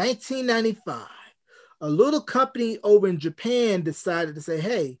in 1995, a little company over in Japan decided to say,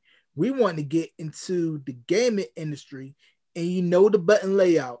 hey, we want to get into the gaming industry. And the button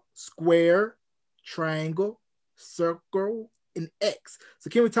layout: square, triangle, circle, and X. So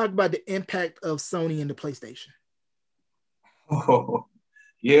can we talk about the impact of Sony and the PlayStation? Oh,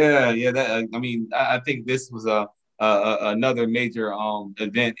 yeah, yeah. I mean, I think this was another major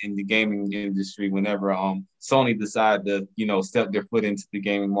event in the gaming industry whenever Sony decided to step their foot into the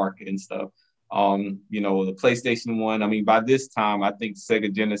gaming market and stuff. The PlayStation One. I mean, by this time, I think Sega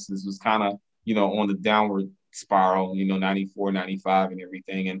Genesis was kind of on the downward spiral. 94, 95, and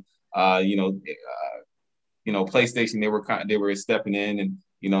everything, and PlayStation they were stepping in, and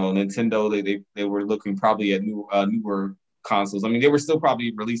Nintendo they were looking probably at newer consoles. I mean, they were still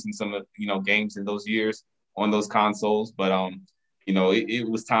probably releasing some games in those years on those consoles, but it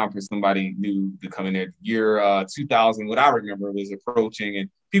was time for somebody new to come in there. Year 2000, what I remember, was approaching, and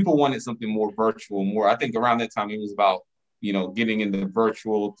people wanted something more virtual. More, I think around that time it was about getting into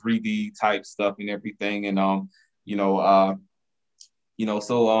virtual 3D type stuff and everything, and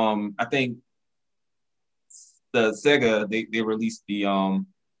so I think the Sega they released the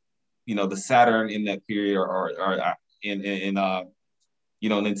Saturn in that period, or in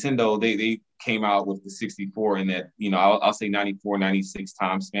Nintendo they came out with the 64 in that I'll say 94, 96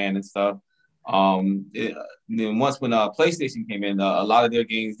 time span and stuff. Then once when PlayStation came in, a lot of their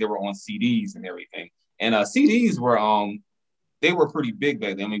games they were on CDs and everything, and CDs were they were pretty big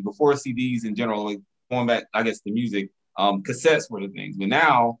back then. I mean, before CDs in general, like going back, I guess, the music, cassettes were the things. But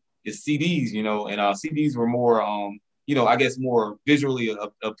now it's CDs, and CDs were more, I guess, more visually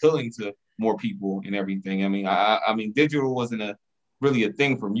appealing to more people and everything. I mean, I mean, digital wasn't really a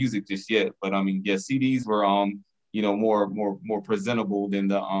thing for music just yet, but I mean, yeah, CDs were, more presentable than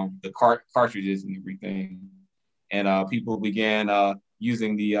the cartridges and everything. And people began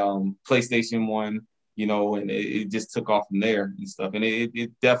using the PlayStation One, and it just took off from there and stuff. And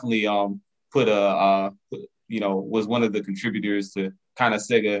it definitely put was one of the contributors to kind of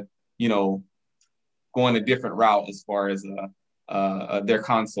Sega, going a different route as far as their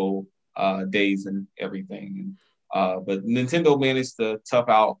console days and everything. But Nintendo managed to tough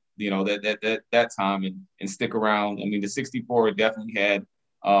out, that time and stick around. I mean, the 64 definitely had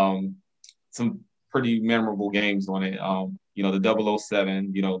some pretty memorable games on it. The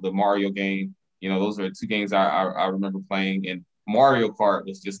 007, the Mario game. Those are two games I remember playing. And Mario Kart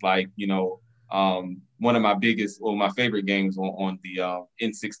was just like, one of my favorite games on the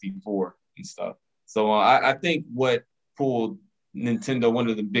N64 and stuff. So I think what pulled Nintendo, one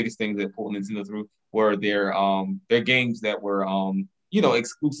of the biggest things that pulled Nintendo through were their games that were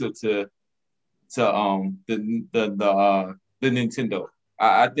exclusive to the Nintendo.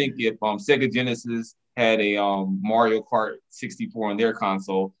 I think if Sega Genesis had a Mario Kart 64 on their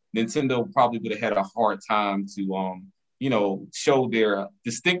console, Nintendo probably would have had a hard time to show their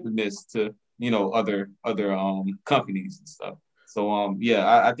distinctiveness to other companies and stuff. So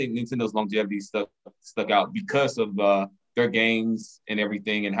yeah, I think Nintendo's longevity stuck out because of their games and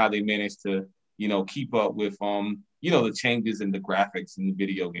everything, and how they managed to keep up with the changes in the graphics and the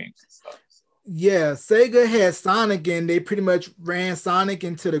video games and stuff. Yeah, Sega had Sonic, and they pretty much ran Sonic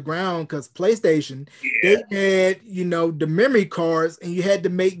into the ground because PlayStation, Yeah. they had, the memory cards, and you had to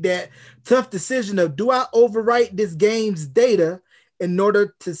make that tough decision of, do I overwrite this game's data in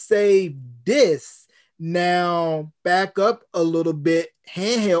order to save this? Now, back up a little bit,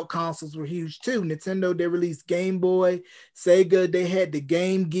 handheld consoles were huge too. Nintendo, they released Game Boy. Sega, they had the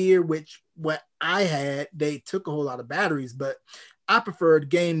Game Gear, which what I had, they took a whole lot of batteries, but I preferred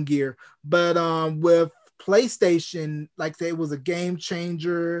Game Gear. But with PlayStation, like I say, it was a game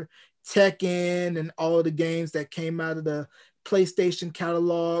changer. Tekken and all of the games that came out of the PlayStation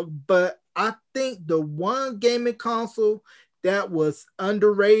catalog. But I think the one gaming console that was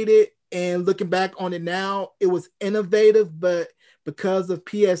underrated, and looking back on it now, it was innovative, but because of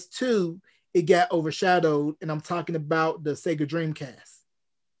PS2, it got overshadowed. And I'm talking about the Sega Dreamcast.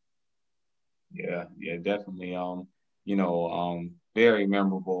 Yeah, yeah, definitely. Very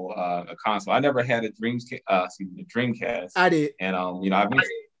memorable a console. I never had a Dreamcast, I did. and I've been,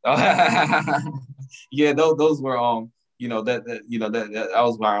 yeah, those were that I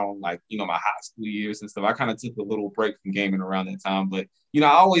was around like my high school years and stuff. I kind of took a little break from gaming around that time, but I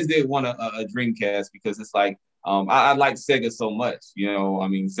always did want a Dreamcast because it's like I like Sega so much. I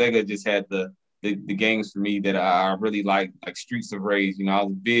mean, Sega just had the games for me that I really like Streets of Rage. I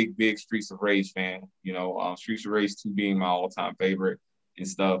was a big Streets of Rage fan. Streets of Rage 2 being my all-time favorite and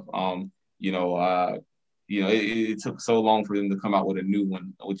stuff. It took so long for them to come out with a new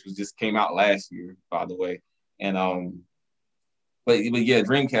one, which was just came out last year, by the way. And but yeah,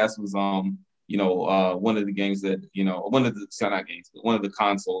 Dreamcast was one of the games that one of the not games, but one of the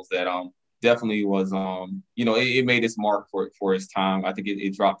consoles that definitely was it made its mark for its time. I think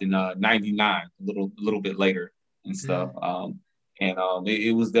it dropped in '99, a little bit later and stuff.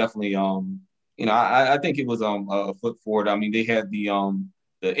 It was definitely I think it was a foot forward. I mean, they had the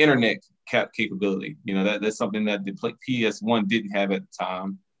internet capability. That's something that the PS1 didn't have at the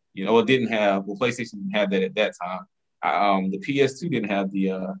time. It didn't have. Well, PlayStation didn't have that at that time. The PS2 didn't have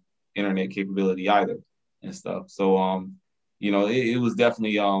the internet capability either and stuff. So it was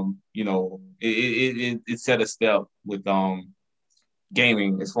definitely it set a step with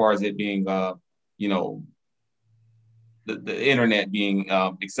gaming as far as it being the internet being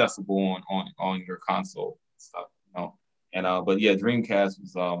accessible on your console and stuff. And but yeah, Dreamcast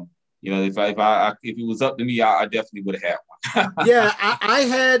was if it was up to me, I definitely would have had one. Yeah, I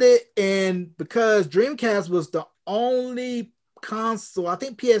had it, and because Dreamcast was the only console, I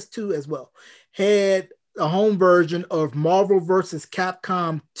think PS2 as well, had a home version of Marvel vs.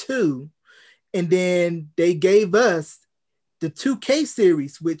 Capcom 2. And then they gave us the 2K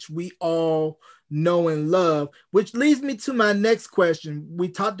series, which we all know and love, which leads me to my next question. We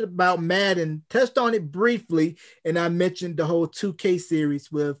talked about Madden, touched on it briefly, and I mentioned the whole 2K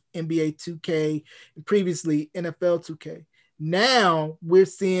series with NBA 2K and previously NFL 2K. Now we're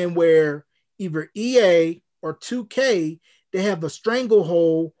seeing where either EA or 2K, they have a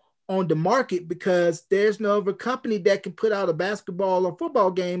stranglehold on the market because there's no other company that can put out a basketball or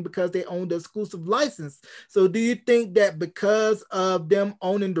football game because they own the exclusive license. So do you think that because of them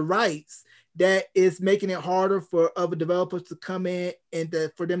owning the rights, that is making it harder for other developers to come in and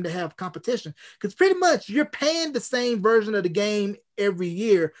for them to have competition? Because pretty much you're paying the same version of the game every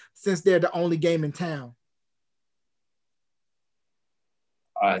year since they're the only game in town.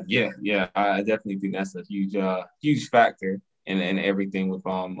 Yeah, I definitely think that's a huge factor in everything with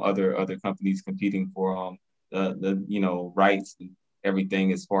other companies competing for the rights and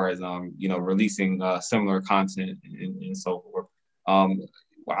everything as far as releasing similar content and so forth.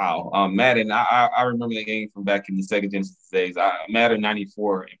 Wow, Madden. I remember that game from back in the Sega Genesis days. Madden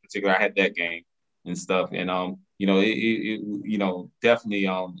 '94 in particular, I had that game and stuff, and definitely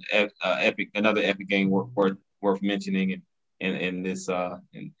epic, another epic game worth mentioning in this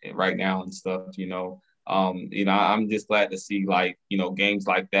right now and stuff. I'm just glad to see games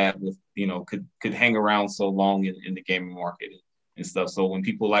like that with could hang around so long in the gaming market and stuff. So when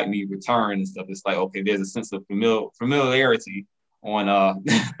people like me return and stuff, it's like, okay, there's a sense of familiarity on on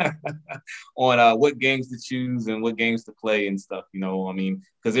what games to choose and what games to play and stuff. I mean,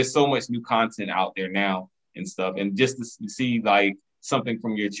 because there's so much new content out there now and stuff, and just to see something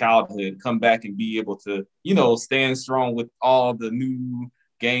from your childhood come back and be able to stand strong with all the new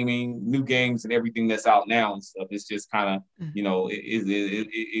games and everything that's out now and stuff. It's just kind of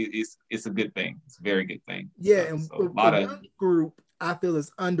it's a good thing. It's a very good thing. Yeah, and so one group I feel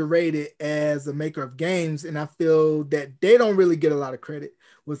is underrated as a maker of games, and I feel that they don't really get a lot of credit,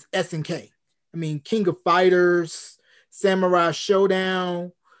 was SNK. I mean, King of Fighters, Samurai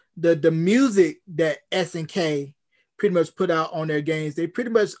Showdown, the music that SNK pretty much put out on their games, they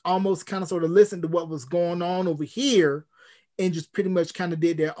pretty much almost kind of sort of listened to what was going on over here and just pretty much kind of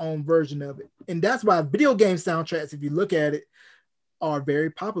did their own version of it. And that's why video game soundtracks, if you look at it, are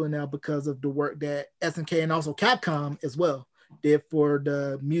very popular now because of the work that SNK and also Capcom as well did for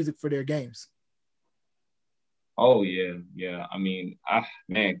the music for their games. Oh yeah. I mean,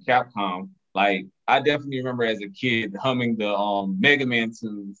 Capcom. I definitely remember as a kid humming the Mega Man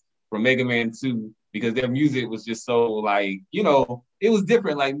tunes from Mega Man 2 because their music was just so it was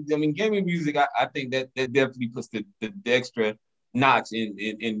different. I mean, gaming music, I think that definitely puts the extra notch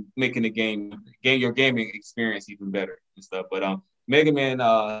in making the your gaming experience even better and stuff. But Mega Man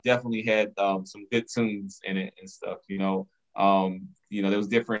definitely had some good tunes in it and stuff. There was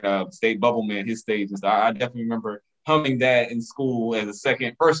different state Bubble Man, his stage and stuff. I definitely remember humming that in school as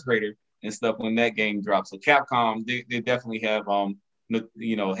a first grader and stuff when that game dropped. So Capcom, they definitely have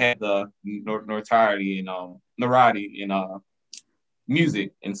had the notoriety in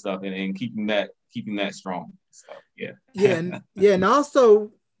music and stuff, and keeping that strong. So yeah. And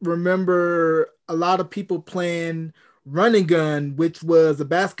also remember a lot of people playing Run and Gun, which was a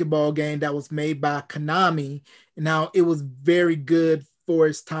basketball game that was made by Konami. Now it was very good for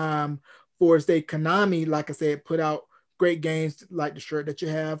its time. For its day, Konami, like I said, put out great games like the shirt that you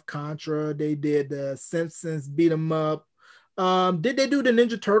have, Contra. They did the Simpsons beat 'em up. Did they do the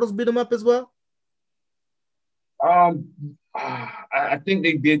Ninja Turtles beat 'em up as well? I think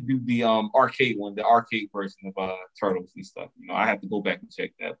they did do the arcade one, the arcade version of Turtles and stuff. I have to go back and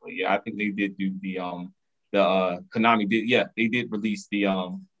check that, but yeah, I think they did do the Konami did. Yeah, they did release the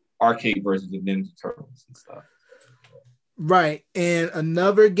arcade versions of Ninja Turtles and stuff. Right, and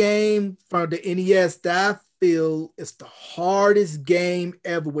another game from the NES that I feel is the hardest game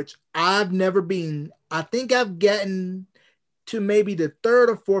ever, which I've never been. I think I've gotten to maybe the third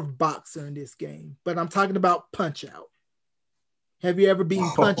or fourth boxer in this game, but I'm talking about Punch Out. Have you ever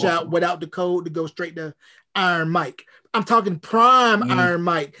beaten Punch Out without the code to go straight to Iron Mike? I'm talking prime Iron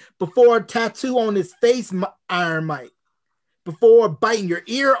Mike, before a tattoo on his face, Iron Mike, before biting your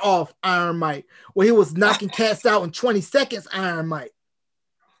ear off, Iron Mike, where he was knocking cats out in 20 seconds, Iron Mike.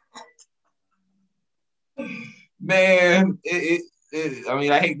 Man, I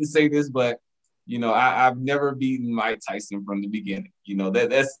mean, I hate to say this, but I've never beaten Mike Tyson from the beginning.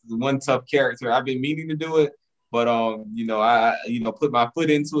 That's one tough character. I've been meaning to do it, but I put my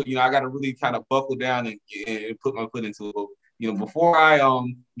foot into it. I got to really kind of buckle down and put my foot into it. Before I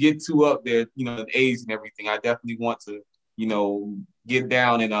get too up there, the age and everything, I definitely want to get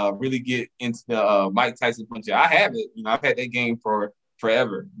down and really get into the Mike Tyson Punch Out. I have it. I've had that game for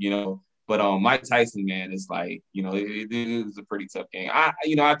forever. But Mike Tyson, man, is like, it was a pretty tough game. I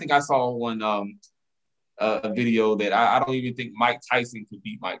think I saw one a video that I don't even think Mike Tyson could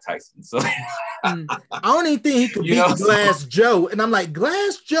beat Mike Tyson. So I don't even think he could beat Glass Joe. And I'm like,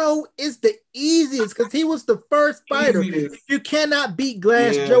 Glass Joe is the easiest because he was the first fighter. If you cannot beat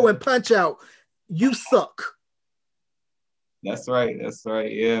Glass Joe and Punch Out, you suck. That's right.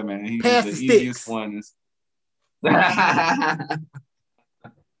 Yeah, man. He was the easiest one.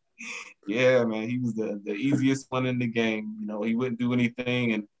 Yeah, man. He was the easiest one in the game. He wouldn't do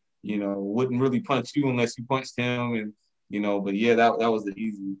anything and, wouldn't really punch you unless you punched him. And, but yeah, that was the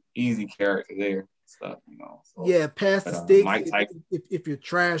easy character there. Stuff, So, yeah, pass the sticks. If you're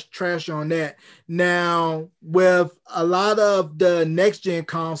trash on that. Now, with a lot of the next gen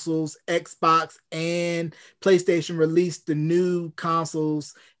consoles, Xbox and PlayStation released the new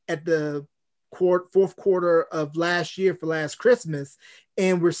consoles at the fourth quarter of last year for last Christmas,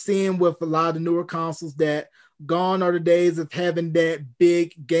 and we're seeing with a lot of the newer consoles that gone are the days of having that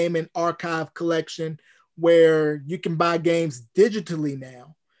big gaming archive collection where you can buy games digitally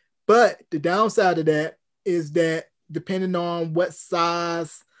now. But the downside of that is that depending on what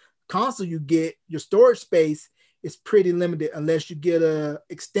size console you get, your storage space is pretty limited unless you get an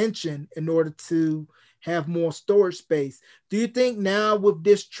extension in order to have more storage space. Do you think now with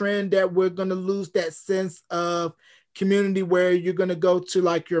this trend that we're going to lose that sense of community where you're going to go to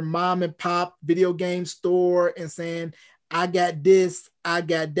like your mom and pop video game store and saying, I got this, I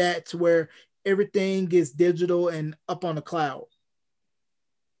got that, to where everything is digital and up on the cloud?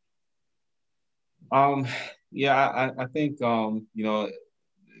 Yeah, I think, I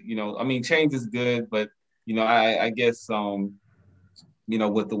mean, change is good, but, I guess,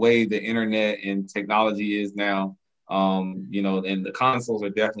 with the way the internet and technology is now, and the consoles are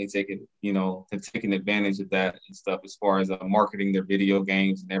definitely taking advantage of that and stuff as far as marketing their video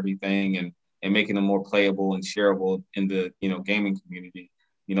games and everything and making them more playable and shareable in the, gaming community.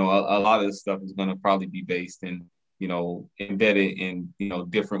 A lot of this stuff is going to probably be based in, embedded in,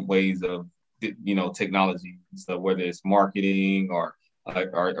 different ways of, technology. So whether it's marketing or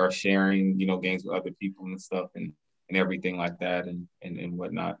sharing, games with other people and stuff and everything like that and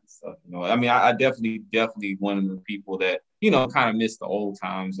whatnot and stuff. I mean, I definitely one of the people that, kind of miss the old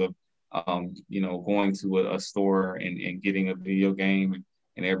times of, going to a store and getting a video game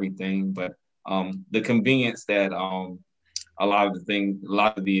and everything. But the convenience that a lot of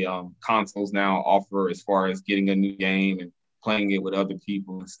the consoles now offer as far as getting a new game and playing it with other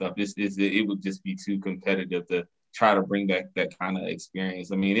people and stuff, it would just be too competitive to try to bring back that kind of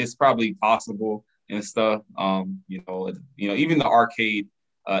experience. I mean, it's probably possible and stuff. Even the arcade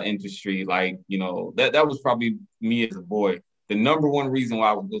industry, like, that was probably me as a boy the number one reason why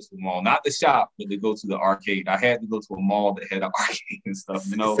I would go to the mall, not the shop, but to go to the arcade. I had to go to a mall that had an arcade and stuff,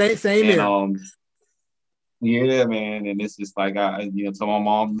 you know. Same And here. yeah, man. And it's just like tell my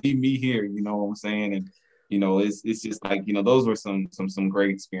mom, leave me here, you know what I'm saying? And it's just like, those were some great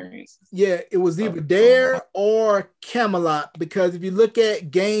experiences. Yeah, it was Stuff. either there or Camelot, because if you look at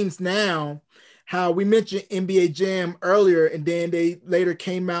games now, how we mentioned NBA Jam earlier, and then they later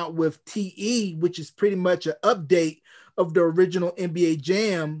came out with TE, which is pretty much an update of the original NBA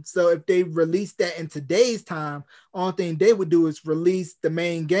Jam. So if they release that in today's time, only thing they would do is release the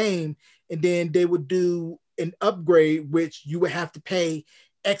main game, and then they would do an upgrade, which you would have to pay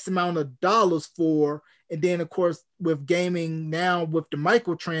X amount of dollars for. And then, of course, with gaming now, with the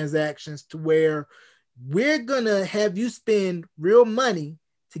microtransactions, to where we're going to have you spend real money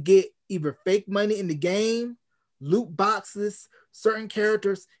to get either fake money in the game, loot boxes, certain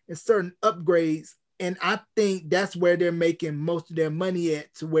characters, and certain upgrades. And I think that's where they're making most of their money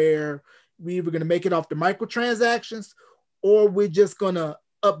at, to where we're either going to make it off the microtransactions, or we're just going to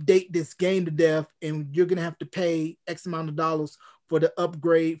update this game to death, and you're going to have to pay X amount of dollars for the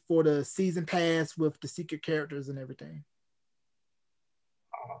upgrade for the season pass with the secret characters and everything.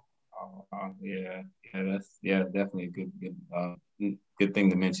 That's definitely a good thing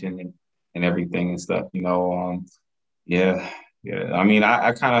to mention, and everything and stuff. Yeah. I mean,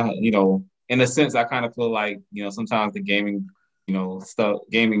 I kind of, in a sense, I kind of feel like, sometimes the gaming,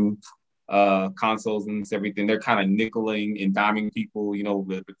 gaming consoles and everything, they're kind of nickeling and diming people,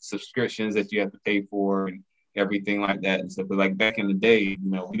 with subscriptions that you have to pay for and everything like that and stuff. But like back in the day,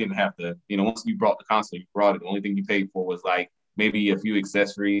 we didn't have to, once you brought the console, you brought it. The only thing you paid for was like maybe a few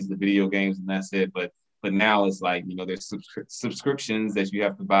accessories, the video games, and that's it. But now it's like, there's subscriptions that you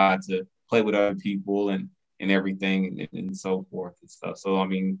have to buy to play with other people and everything and so forth and stuff. So, I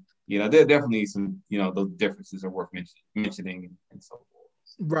mean, there are definitely some, those differences are worth mentioning and so forth.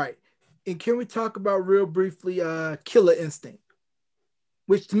 Right. And can we talk about real briefly Killer Instinct,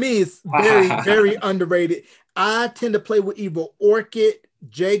 which to me is very, very underrated. I tend to play with either Orchid,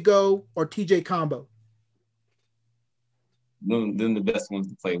 Jago, or TJ Combo. Then the best ones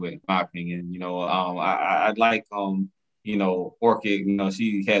to play with, in my opinion. I like Orchid.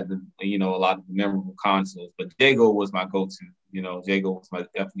 She had a lot of memorable consoles, but Jago was my go-to. Jago was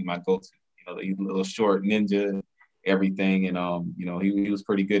definitely my go-to. The little short ninja, everything, and he was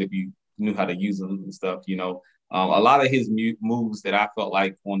pretty good if you knew how to use them and stuff. A lot of his moves that I felt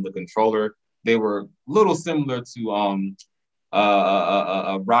like on the controller, they were a little similar to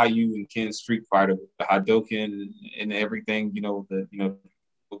Ryu and Ken Street Fighter, the Hadouken and everything.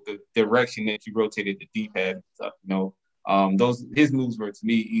 The direction that you rotated the D-pad and stuff. His moves were to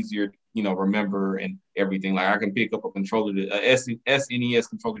me easier, remember and everything. Like I can pick up a controller, SNES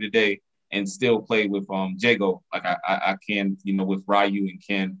controller today, and still play with Jago like I can, with Ryu and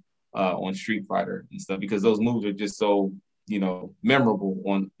Ken on Street Fighter and stuff, because those moves are just so memorable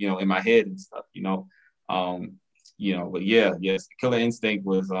on in my head and stuff. But yes, Killer Instinct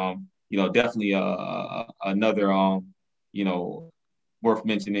was definitely another worth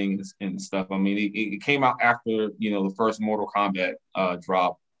mentioning and stuff. I mean, it came out after the first Mortal Kombat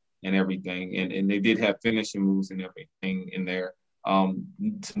drop and everything, and they did have finishing moves and everything in there. Some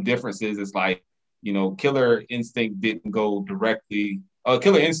differences is like Killer Instinct didn't go directly.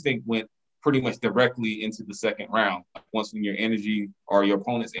 Killer Instinct went pretty much directly into the second round. Once when your energy or your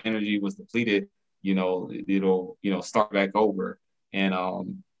opponent's energy was depleted, it'll start back over, and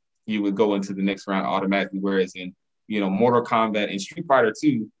you would go into the next round automatically. Whereas in Mortal Kombat and Street Fighter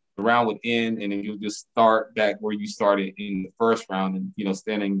 2, the round would end, and then you'll just start back where you started in the first round, and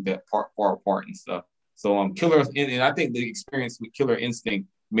standing that far apart and stuff. So Killer, and I think the experience with Killer Instinct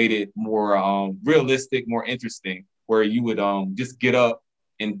made it more realistic, more interesting, where you would just get up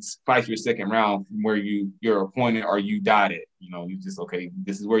and fight your second round from where your opponent or you died at. You just, okay,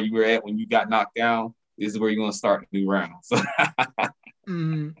 this is where you were at when you got knocked down. This is where you're going to start a new round. So.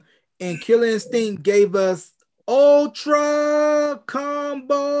 And Killer Instinct gave us Ultra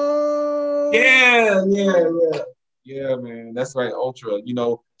Combo. Yeah, man. That's right, Ultra.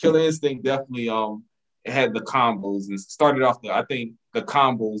 Killer Instinct definitely had the combos and started off I think the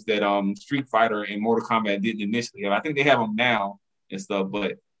combos that Street Fighter and Mortal Kombat didn't initially have. I think they have them now and stuff,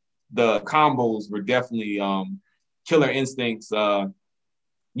 but the combos were definitely Killer Instincts. I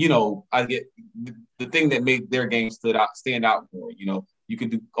get the thing that made their game stand out more. You can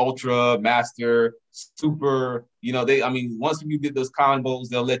do Ultra, Master, Super. Once you get those combos,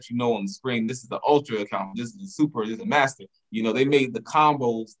 they'll let you know on the screen, this is the Ultra combo, this is the Super, this is the Master. They made the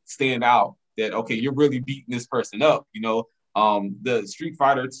combos stand out that, okay, you're really beating this person up. The Street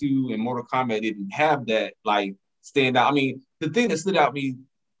Fighter 2 and Mortal Kombat didn't have that, like, stand out. I mean, the thing that stood out to me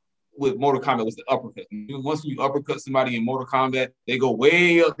with Mortal Kombat was the uppercut. Once you uppercut somebody in Mortal Kombat, they go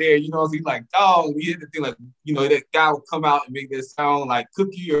way up there. So he's like, dog, we hit the thing like, that guy would come out and make that sound like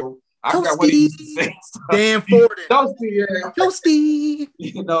Cookie or I forgot what he used to say. Dan Forden. Toasty, yeah. Toasty.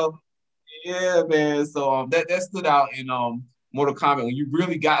 Yeah, man. So that stood out in Mortal Kombat when you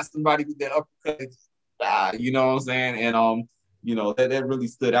really got somebody with that uppercut. You know what I'm saying? And that really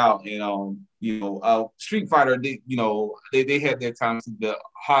stood out. And Street Fighter, they had their times, the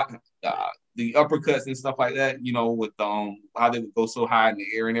hot the uppercuts and stuff like that. With how they would go so high in the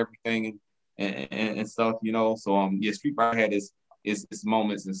air and everything and stuff. So Street Fighter had its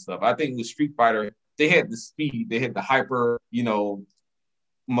moments and stuff. I think with Street Fighter, they had the speed, they had the hyper,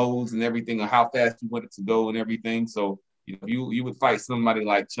 modes and everything, or how fast you want it to go and everything. So you would fight somebody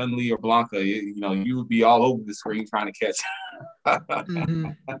like Chun-Li or Blanca, you would be all over the screen trying to catch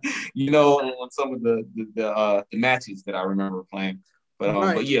mm-hmm. On some of the matches that I remember playing. But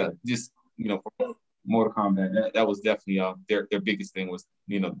right. But yeah, just for Mortal Kombat, that was definitely their biggest thing was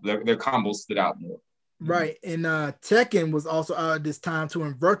their combos stood out more. Right. And Tekken was also out at this time too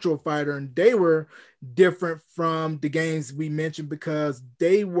in Virtual Fighter, and they were different from the games we mentioned because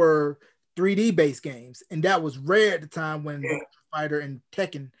they were 3D based games, and that was rare at the time when Virtual Fighter and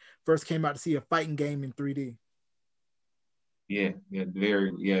Tekken first came out to see a fighting game in 3D. Yeah,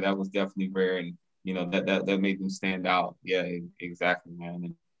 that was definitely rare, and that made them stand out. Yeah, exactly,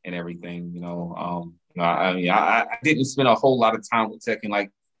 man, and everything. I didn't spend a whole lot of time with Tekken,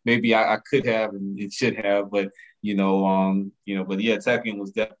 like maybe I could have and it should have, but but yeah, Tekken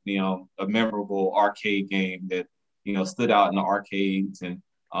was definitely a memorable arcade game that stood out in the arcades and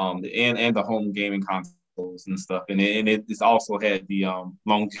the home gaming consoles and stuff, and it's also had the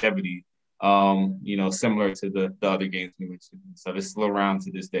longevity, similar to the other games we mentioned. So it's still around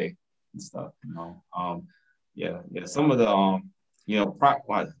to this day and stuff. Some of the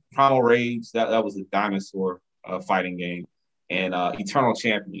Primal Rage, that was a dinosaur fighting game, and Eternal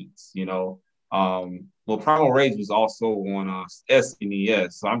Champions. Primal Rage was also on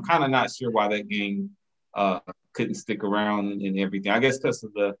SNES, so I'm kind of not sure why that game couldn't stick around and everything. I guess because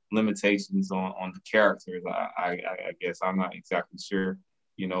of the limitations on the characters. I guess I'm not exactly sure.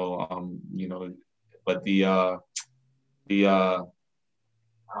 But the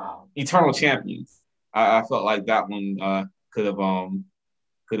Eternal Champions, I felt like that one could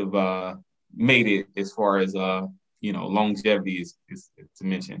have made it as far as longevity is to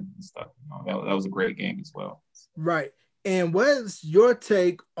mention and stuff. That was a great game as well. Right. And what's your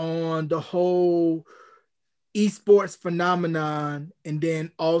take on the whole esports phenomenon, and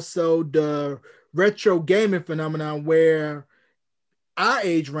then also the retro gaming phenomenon, where our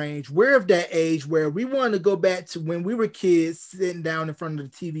age range, we're of that age where we want to go back to when we were kids sitting down in front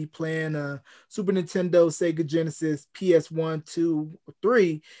of the TV playing Super Nintendo, Sega Genesis, PS1, 2,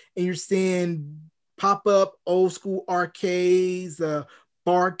 3, and you're seeing pop up old school arcades,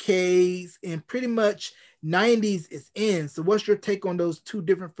 barcades, and pretty much 90s is in. So what's your take on those two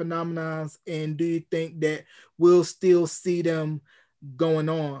different phenomenons, and do you think that we'll still see them going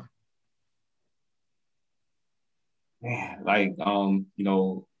on? Man, like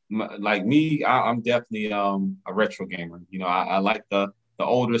like me, I'm definitely a retro gamer. I like the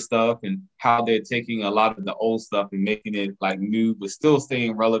older stuff and how they're taking a lot of the old stuff and making it like new, but still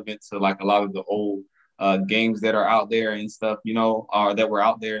staying relevant to like a lot of the old games that are out there and stuff, or that were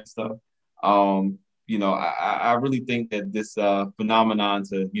out there and stuff. I really think that this phenomenon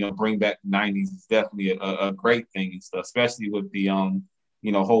to bring back the 90s is definitely a great thing and stuff, especially with the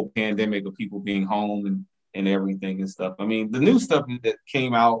whole pandemic of people being home and everything and stuff. I mean, the new stuff that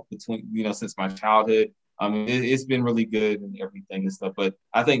came out between since my childhood, I mean, it's been really good and everything and stuff. But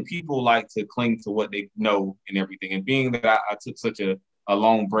I think people like to cling to what they know and everything. And being that I took such a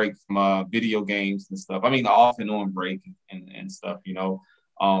long break from video games and stuff, I mean, off and on break and stuff,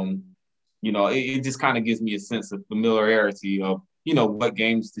 it just kind of gives me a sense of familiarity of, what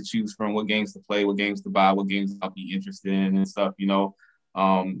games to choose from, what games to play, what games to buy, what games I'll be interested in and stuff, so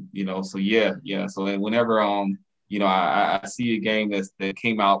yeah. So whenever, I see a game that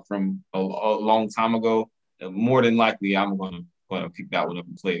came out from a long time ago, more than likely I'm going to pick that one up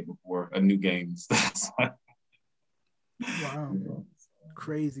and play it before a new game. Wow.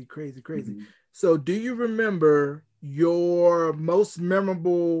 Crazy. Mm-hmm. So do you remember your most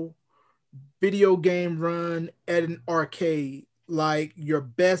memorable video game run at an arcade, like your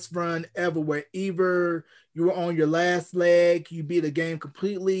best run ever, where either you were on your last leg, you beat a game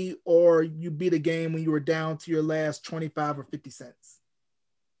completely, or you beat a game when you were down to your last 25 or 50 cents?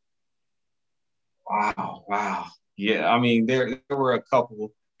 Wow. Yeah, I mean, there were a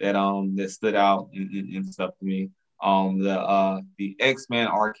couple that stood out and stuff to me. the X-Men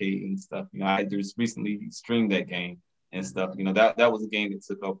arcade and stuff. You know, I just recently streamed that game and stuff. You know, that was a game that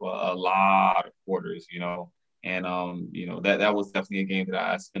took up a lot of quarters. You know, and you know that was definitely a game that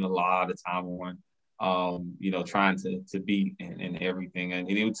I spent a lot of time on. You know, trying to beat and everything, and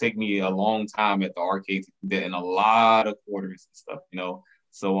it would take me a long time at the arcade to do that, and a lot of quarters and stuff. You know,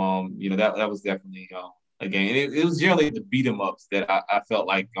 so you know that was definitely a game. And it was generally the beat 'em ups that I felt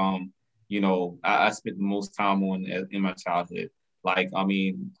like you know, I spent the most time on in my childhood. Like, I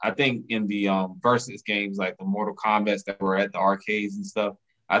mean, I think in the versus games, like the Mortal Kombat's that were at the arcades and stuff,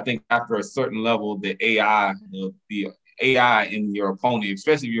 I think after a certain level, the AI in your opponent,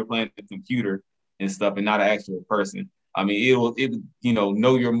 especially if you're playing the computer and stuff and not an actual person, I mean, it you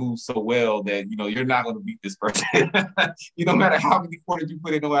know your moves so well that you know you're not going to beat this person. You no matter how many quarters you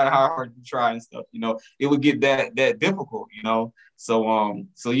put in, no matter how hard you try and stuff, you know, it would get that difficult, you know. So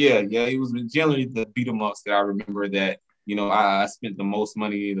yeah, it was generally the beat 'em ups that I remember that you know I spent the most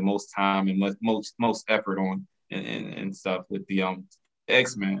money, the most time, and most effort on and stuff with the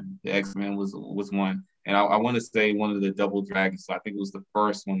X-Men. The X-Men was one, and I want to say one of the Double Dragons. So I think it was the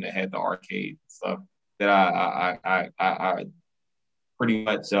first one that had the arcade stuff that I pretty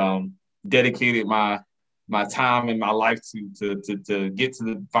much dedicated my time and my life to get to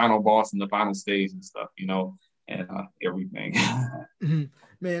the final boss and the final stage and stuff, you know, and everything. Man,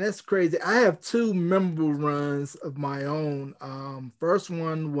 that's crazy. I have two memorable runs of my own. First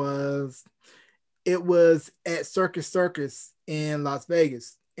one was it was at Circus in Las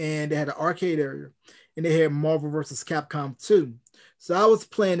Vegas, and they had an arcade area, and they had Marvel versus Capcom 2. So I was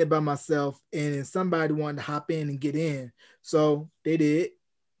playing it by myself, and then somebody wanted to hop in and get in. So they did.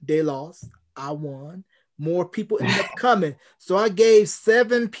 They lost. I won. More people ended up coming. So I gave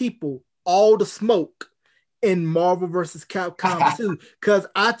 7 people all the smoke in Marvel versus Capcom 2 because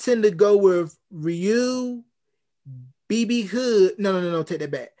I tend to go with Ryu, BB Hood. No, take that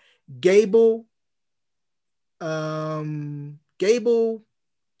back. Gable, Gable,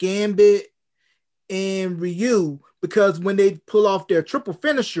 Gambit, and Ryu, because when they pull off their triple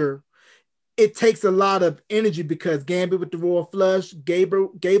finisher, it takes a lot of energy because Gambit with the Royal Flush,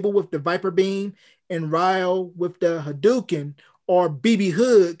 Gable with the Viper Beam, and Ryo with the Hadouken, or BB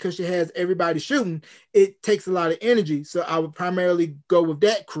Hood because she has everybody shooting. It takes a lot of energy. So I would primarily go with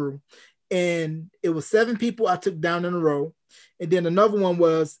that crew. And it was 7 people I took down in a row. And then another one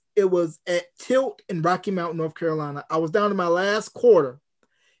was, it was at Tilt in Rocky Mount, North Carolina. I was down to my last quarter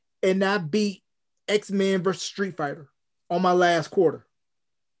and I beat X-Men versus Street Fighter on my last quarter.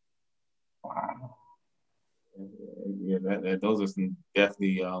 Wow. Yeah, those are some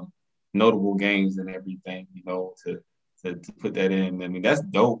definitely notable games and everything, you know, to put that in. I mean, that's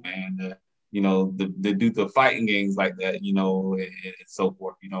dope, man. You know, the do the fighting games like that, you know, and so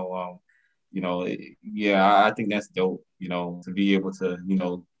forth, you know, yeah, I think that's dope, you know, to be able to, you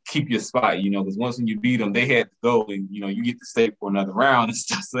know, keep your spot, you know, because once when you beat them, they had to go and, you know, you get to stay for another round and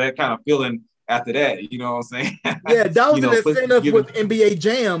stuff. So that kind of feeling after that, you know what I'm saying? Yeah, that was you an know, incentive with NBA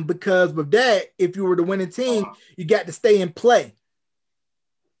Jam because with that, if you were the winning team, you got to stay and play.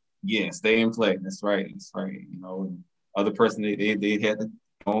 Yeah, stay and play. That's right. That's right. You know, and other person they had to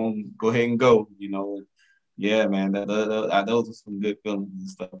go ahead and go. You know, yeah, man. Those are some good feelings and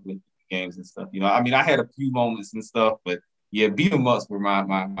stuff with games and stuff. You know, I mean, I had a few moments and stuff, but yeah, beat 'em ups were my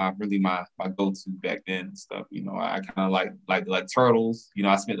go to back then and stuff. You know, I kind of like Turtles. You know,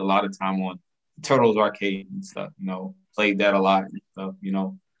 I spent a lot of time on Turtles arcade and stuff. You know, played that a lot and stuff. You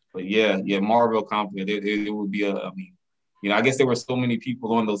know, but yeah, Marvel Company. It would be I mean, you know, I guess there were so many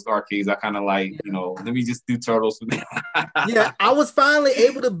people on those arcades. I kind of like, you know, let me just do Turtles. Yeah, I was finally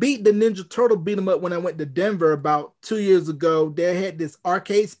able to beat the Ninja Turtle beat 'em up when I went to Denver about 2 years ago. They had this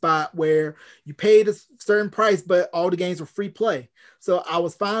arcade spot where you paid a certain price, but all the games were free play. So I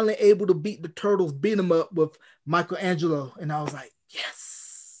was finally able to beat the Turtles beat 'em up with Michelangelo, and I was like, yes.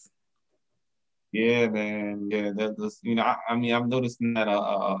 Yeah, man. Yeah, that's you know. I mean, I'm noticing that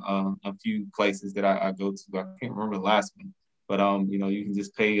a few places that I go to. I can't remember the last one, but you know, you can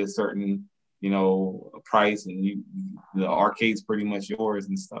just pay a certain you know price, and the arcade's pretty much yours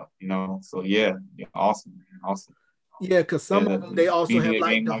and stuff. You know, so yeah, awesome, man, awesome. Yeah, because some of them they also Beating have a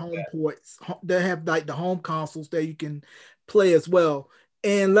like game the like home that. ports. They have like the home consoles that you can play as well.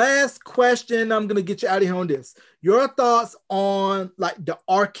 And last question, I'm gonna get you out of here on this. Your thoughts on like the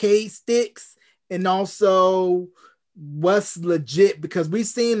arcade sticks and also what's legit because we've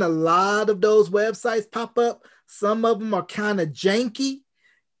seen a lot of those websites pop up. Some of them are kind of janky,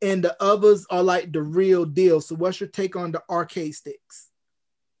 and the others are like the real deal. So, what's your take on the arcade sticks?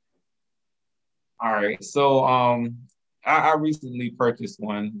 All right, so I recently purchased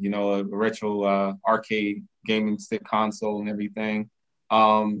one, a retro arcade gaming stick console and everything.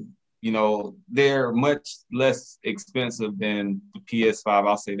 They're much less expensive than the PS5.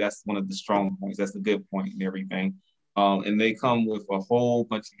 I'll say that's one of the strong points. That's a good point and everything. And they come with a whole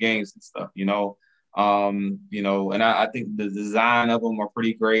bunch of games and stuff, and I think the design of them are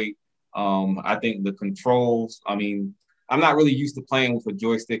pretty great. I think the controls, I'm not really used to playing with a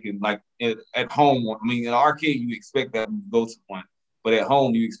joystick and like at home. I mean, in an arcade, you expect that you go to one, but at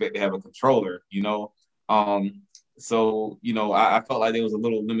home, you expect to have a controller. I felt like there was a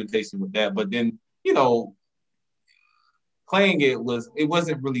little limitation with that. But then, playing it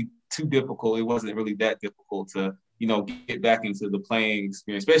wasn't really too difficult. It wasn't really that difficult to, get back into the playing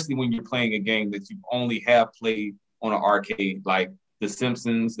experience, especially when you're playing a game that you only have played on an arcade, like The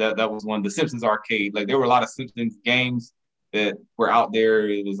Simpsons. That was one, The Simpsons arcade. Like there were a lot of Simpsons games that were out there.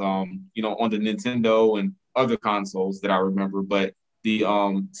 It was on the Nintendo and other consoles that I remember, but the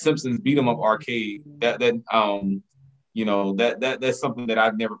Simpsons beat 'em up arcade that's something that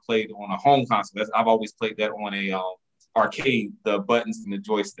I've never played on a home console. I've always played that on a arcade, the buttons and the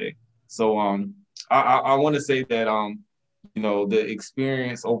joystick. So I want to say that the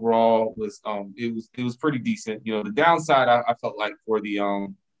experience overall was it was pretty decent. The downside I felt like for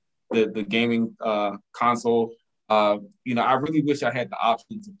the gaming console, I really wish I had the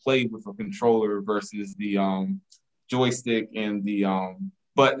option to play with a controller versus the joystick and the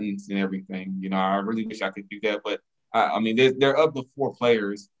buttons and everything. I really wish I could do that, but I mean, they're up to 4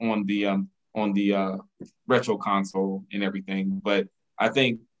 players on the retro console and everything. But I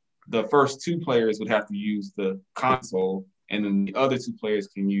think the first 2 players would have to use the console, and then the other 2 players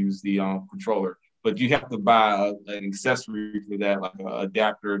can use the controller. But you have to buy an accessory for that, like an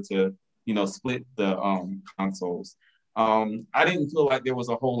adapter to split the consoles. I didn't feel like there was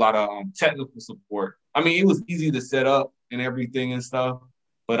a whole lot of technical support. I mean, it was easy to set up and everything and stuff.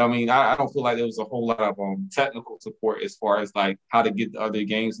 But I mean, I don't feel like there was a whole lot of technical support as far as like how to get the other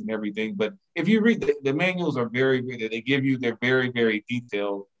games and everything. But if you read the manuals are very good. They give you, they're very, very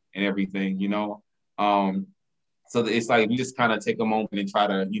detailed and everything. So it's like you just kind of take a moment and try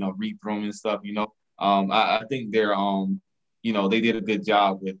to, read through them and stuff. I think they did a good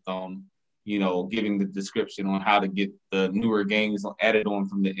job with, giving the description on how to get the newer games added on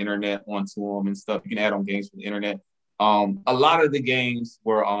from the internet onto them and stuff. You can add on games from the internet. A lot of the games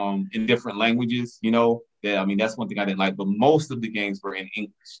were in different languages. That's one thing I didn't like, but most of the games were in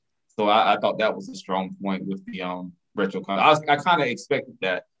English. So I thought that was a strong point with the retro console. I kind of expected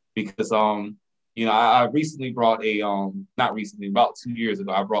that because I recently brought not recently, about 2 years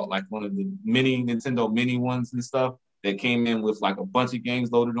ago, I brought like one of the mini Nintendo mini ones and stuff that came in with like a bunch of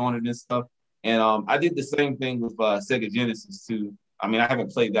games loaded on it and stuff. And I did the same thing with Sega Genesis too. I mean, I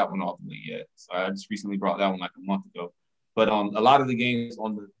haven't played that one all the way yet. So I just recently brought that one like a month ago. But a lot of the games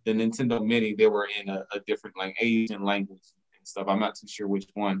on the Nintendo Mini, they were in a different like Asian language and stuff. I'm not too sure which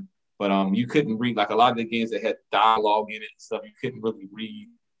one. But you couldn't read, like a lot of the games that had dialogue in it and stuff, you couldn't really read.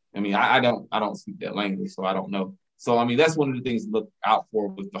 I mean, I don't speak that language, so I don't know. So I mean, that's one of the things to look out for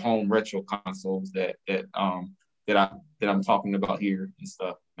with the home retro consoles that I'm talking about here and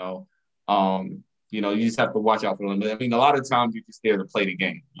stuff. You just have to watch out for them. I mean, a lot of times you're just there to play the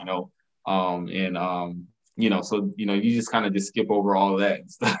game. So you just kind of just skip over all of that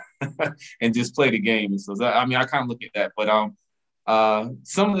and stuff and just play the game. And so I mean, I kind of look at that, but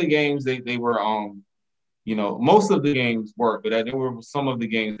some of the games they were most of the games worked, but there were some of the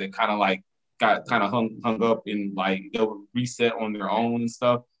games that kind of like got kind of hung up and like they were reset on their own and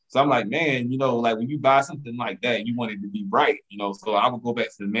stuff. So I'm like, man, like when you buy something like that, you want it to be right. So I would go back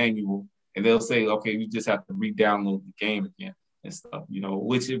to the manual and they'll say, okay, you just have to re-download the game again and stuff,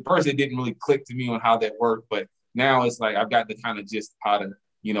 which at first it didn't really click to me on how that worked, but now it's like I've got the kind of gist how to,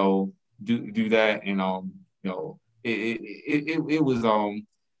 do that. And it was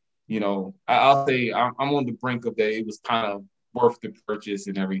I'll say I'm on the brink of that. It was kind of worth the purchase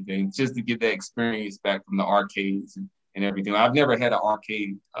and everything, just to get that experience back from the arcades and everything. I've never had an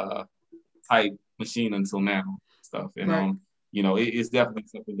arcade type machine until now, stuff, and Right. It's definitely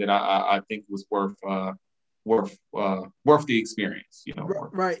something that I think was worth the experience.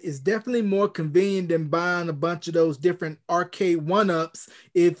 Right. It's definitely more convenient than buying a bunch of those different arcade one-ups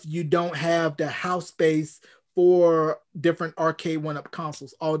if you don't have the house space for different arcade one-up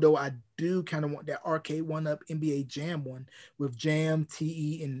consoles. Although I do kind of want that arcade one-up NBA Jam one with Jam,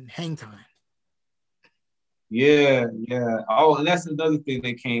 TE, and Hang Time. Yeah, yeah. Oh, and that's another thing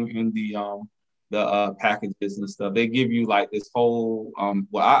that came in the packages and stuff. They give you like this whole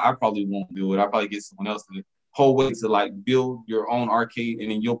well, I probably won't do it. I'll probably get someone else to whole way to like build your own arcade,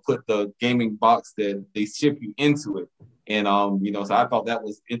 and then you'll put the gaming box that they ship you into it. And so I thought that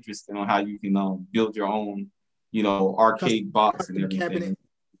was interesting on how you can build your own, arcade box and everything. Cabinet.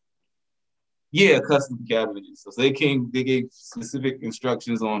 Yeah, custom cabinets. So they gave specific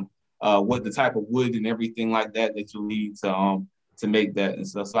instructions on what the type of wood and everything like that you need to make that and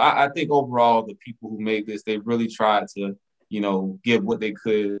stuff. So I think overall the people who made this, they really tried to, give what they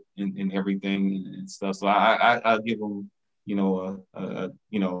could and everything and stuff. So I give them,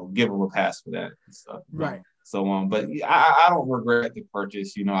 give them a pass for that and stuff. Right. So but I don't regret the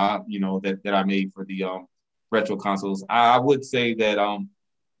purchase, that I made for the retro consoles. I would say that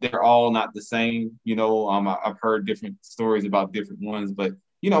they're all not the same. I've heard different stories about different ones, but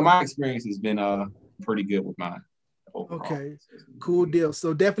my experience has been pretty good with mine. Overall. Okay, cool deal.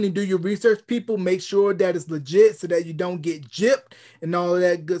 So definitely do your research, people. Make sure that it's legit so that you don't get gypped and all of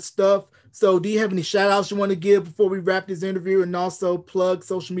that good stuff. So do you have any shout outs you want to give before we wrap this interview, and also plug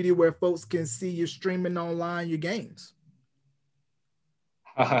social media where folks can see you streaming online your games?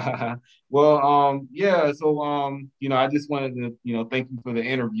 Well, yeah. So, I just wanted to, thank you for the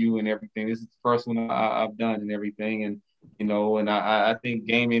interview and everything. This is the first one I've done and everything, and and I think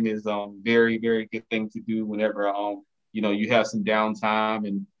gaming is very, very good thing to do whenever you have some downtime,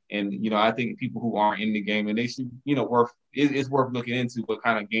 and I think people who aren't in the game, and they should it's worth looking into what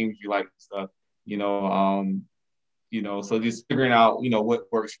kind of games you like and stuff. So just figuring out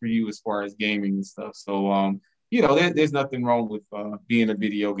what works for you as far as gaming and stuff. So there's nothing wrong with being a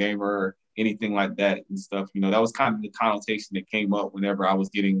video gamer or anything like that and stuff. That was kind of the connotation that came up whenever I was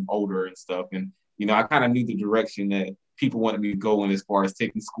getting older and stuff. And, I kind of knew the direction that people wanted me to go in as far as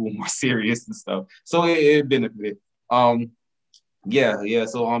taking school more serious and stuff. So it benefited. Yeah.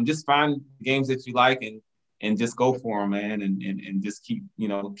 So just find games that you like and just go for them, man. And just keep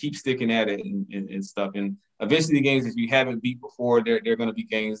sticking at it and stuff. And eventually the games that you haven't beat before, they're going to be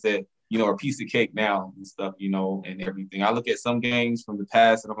games that, are a piece of cake now and stuff, and everything. I look at some games from the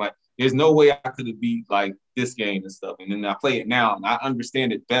past and I'm like, there's no way I could have beat like this game and stuff. And then I play it now and I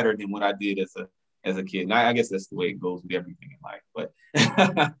understand it better than what I did as a kid. And I guess that's the way it goes with everything in life. But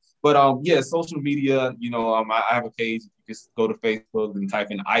yeah, social media, I have a page. You just go to Facebook and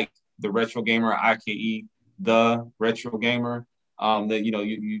type in Ike, the Retro Gamer, IKE, the Retro Gamer. That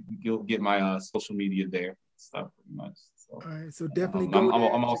you'll get my social media there and stuff pretty much. So, all right, so definitely go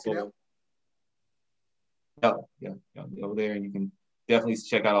there. I'm also yeah, over there, and you can definitely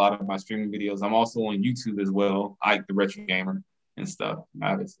check out a lot of my streaming videos. I'm also on YouTube as well, Ike the Retro Gamer and stuff. I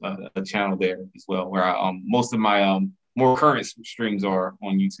have a channel there as well where I most of my more current streams are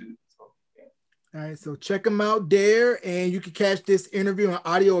on YouTube. All right, so check them out there, and you can catch this interview in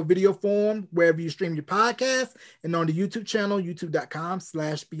audio or video form wherever you stream your podcast, and on the YouTube channel,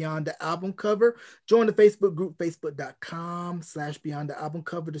 youtube.com/Beyond the Album Cover. Join the Facebook group, facebook.com/Beyond the Album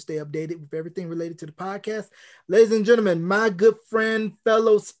Cover to stay updated with everything related to the podcast. Ladies and gentlemen, my good friend,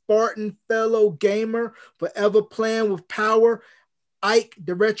 fellow Spartan, fellow gamer, forever playing with power, Ike,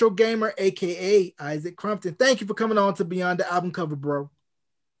 the Retro Gamer, aka Isaac Crumpton. Thank you for coming on to Beyond the Album Cover, bro.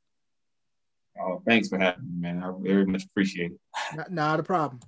 Oh, thanks for having me, man. I very much appreciate it. Not a problem.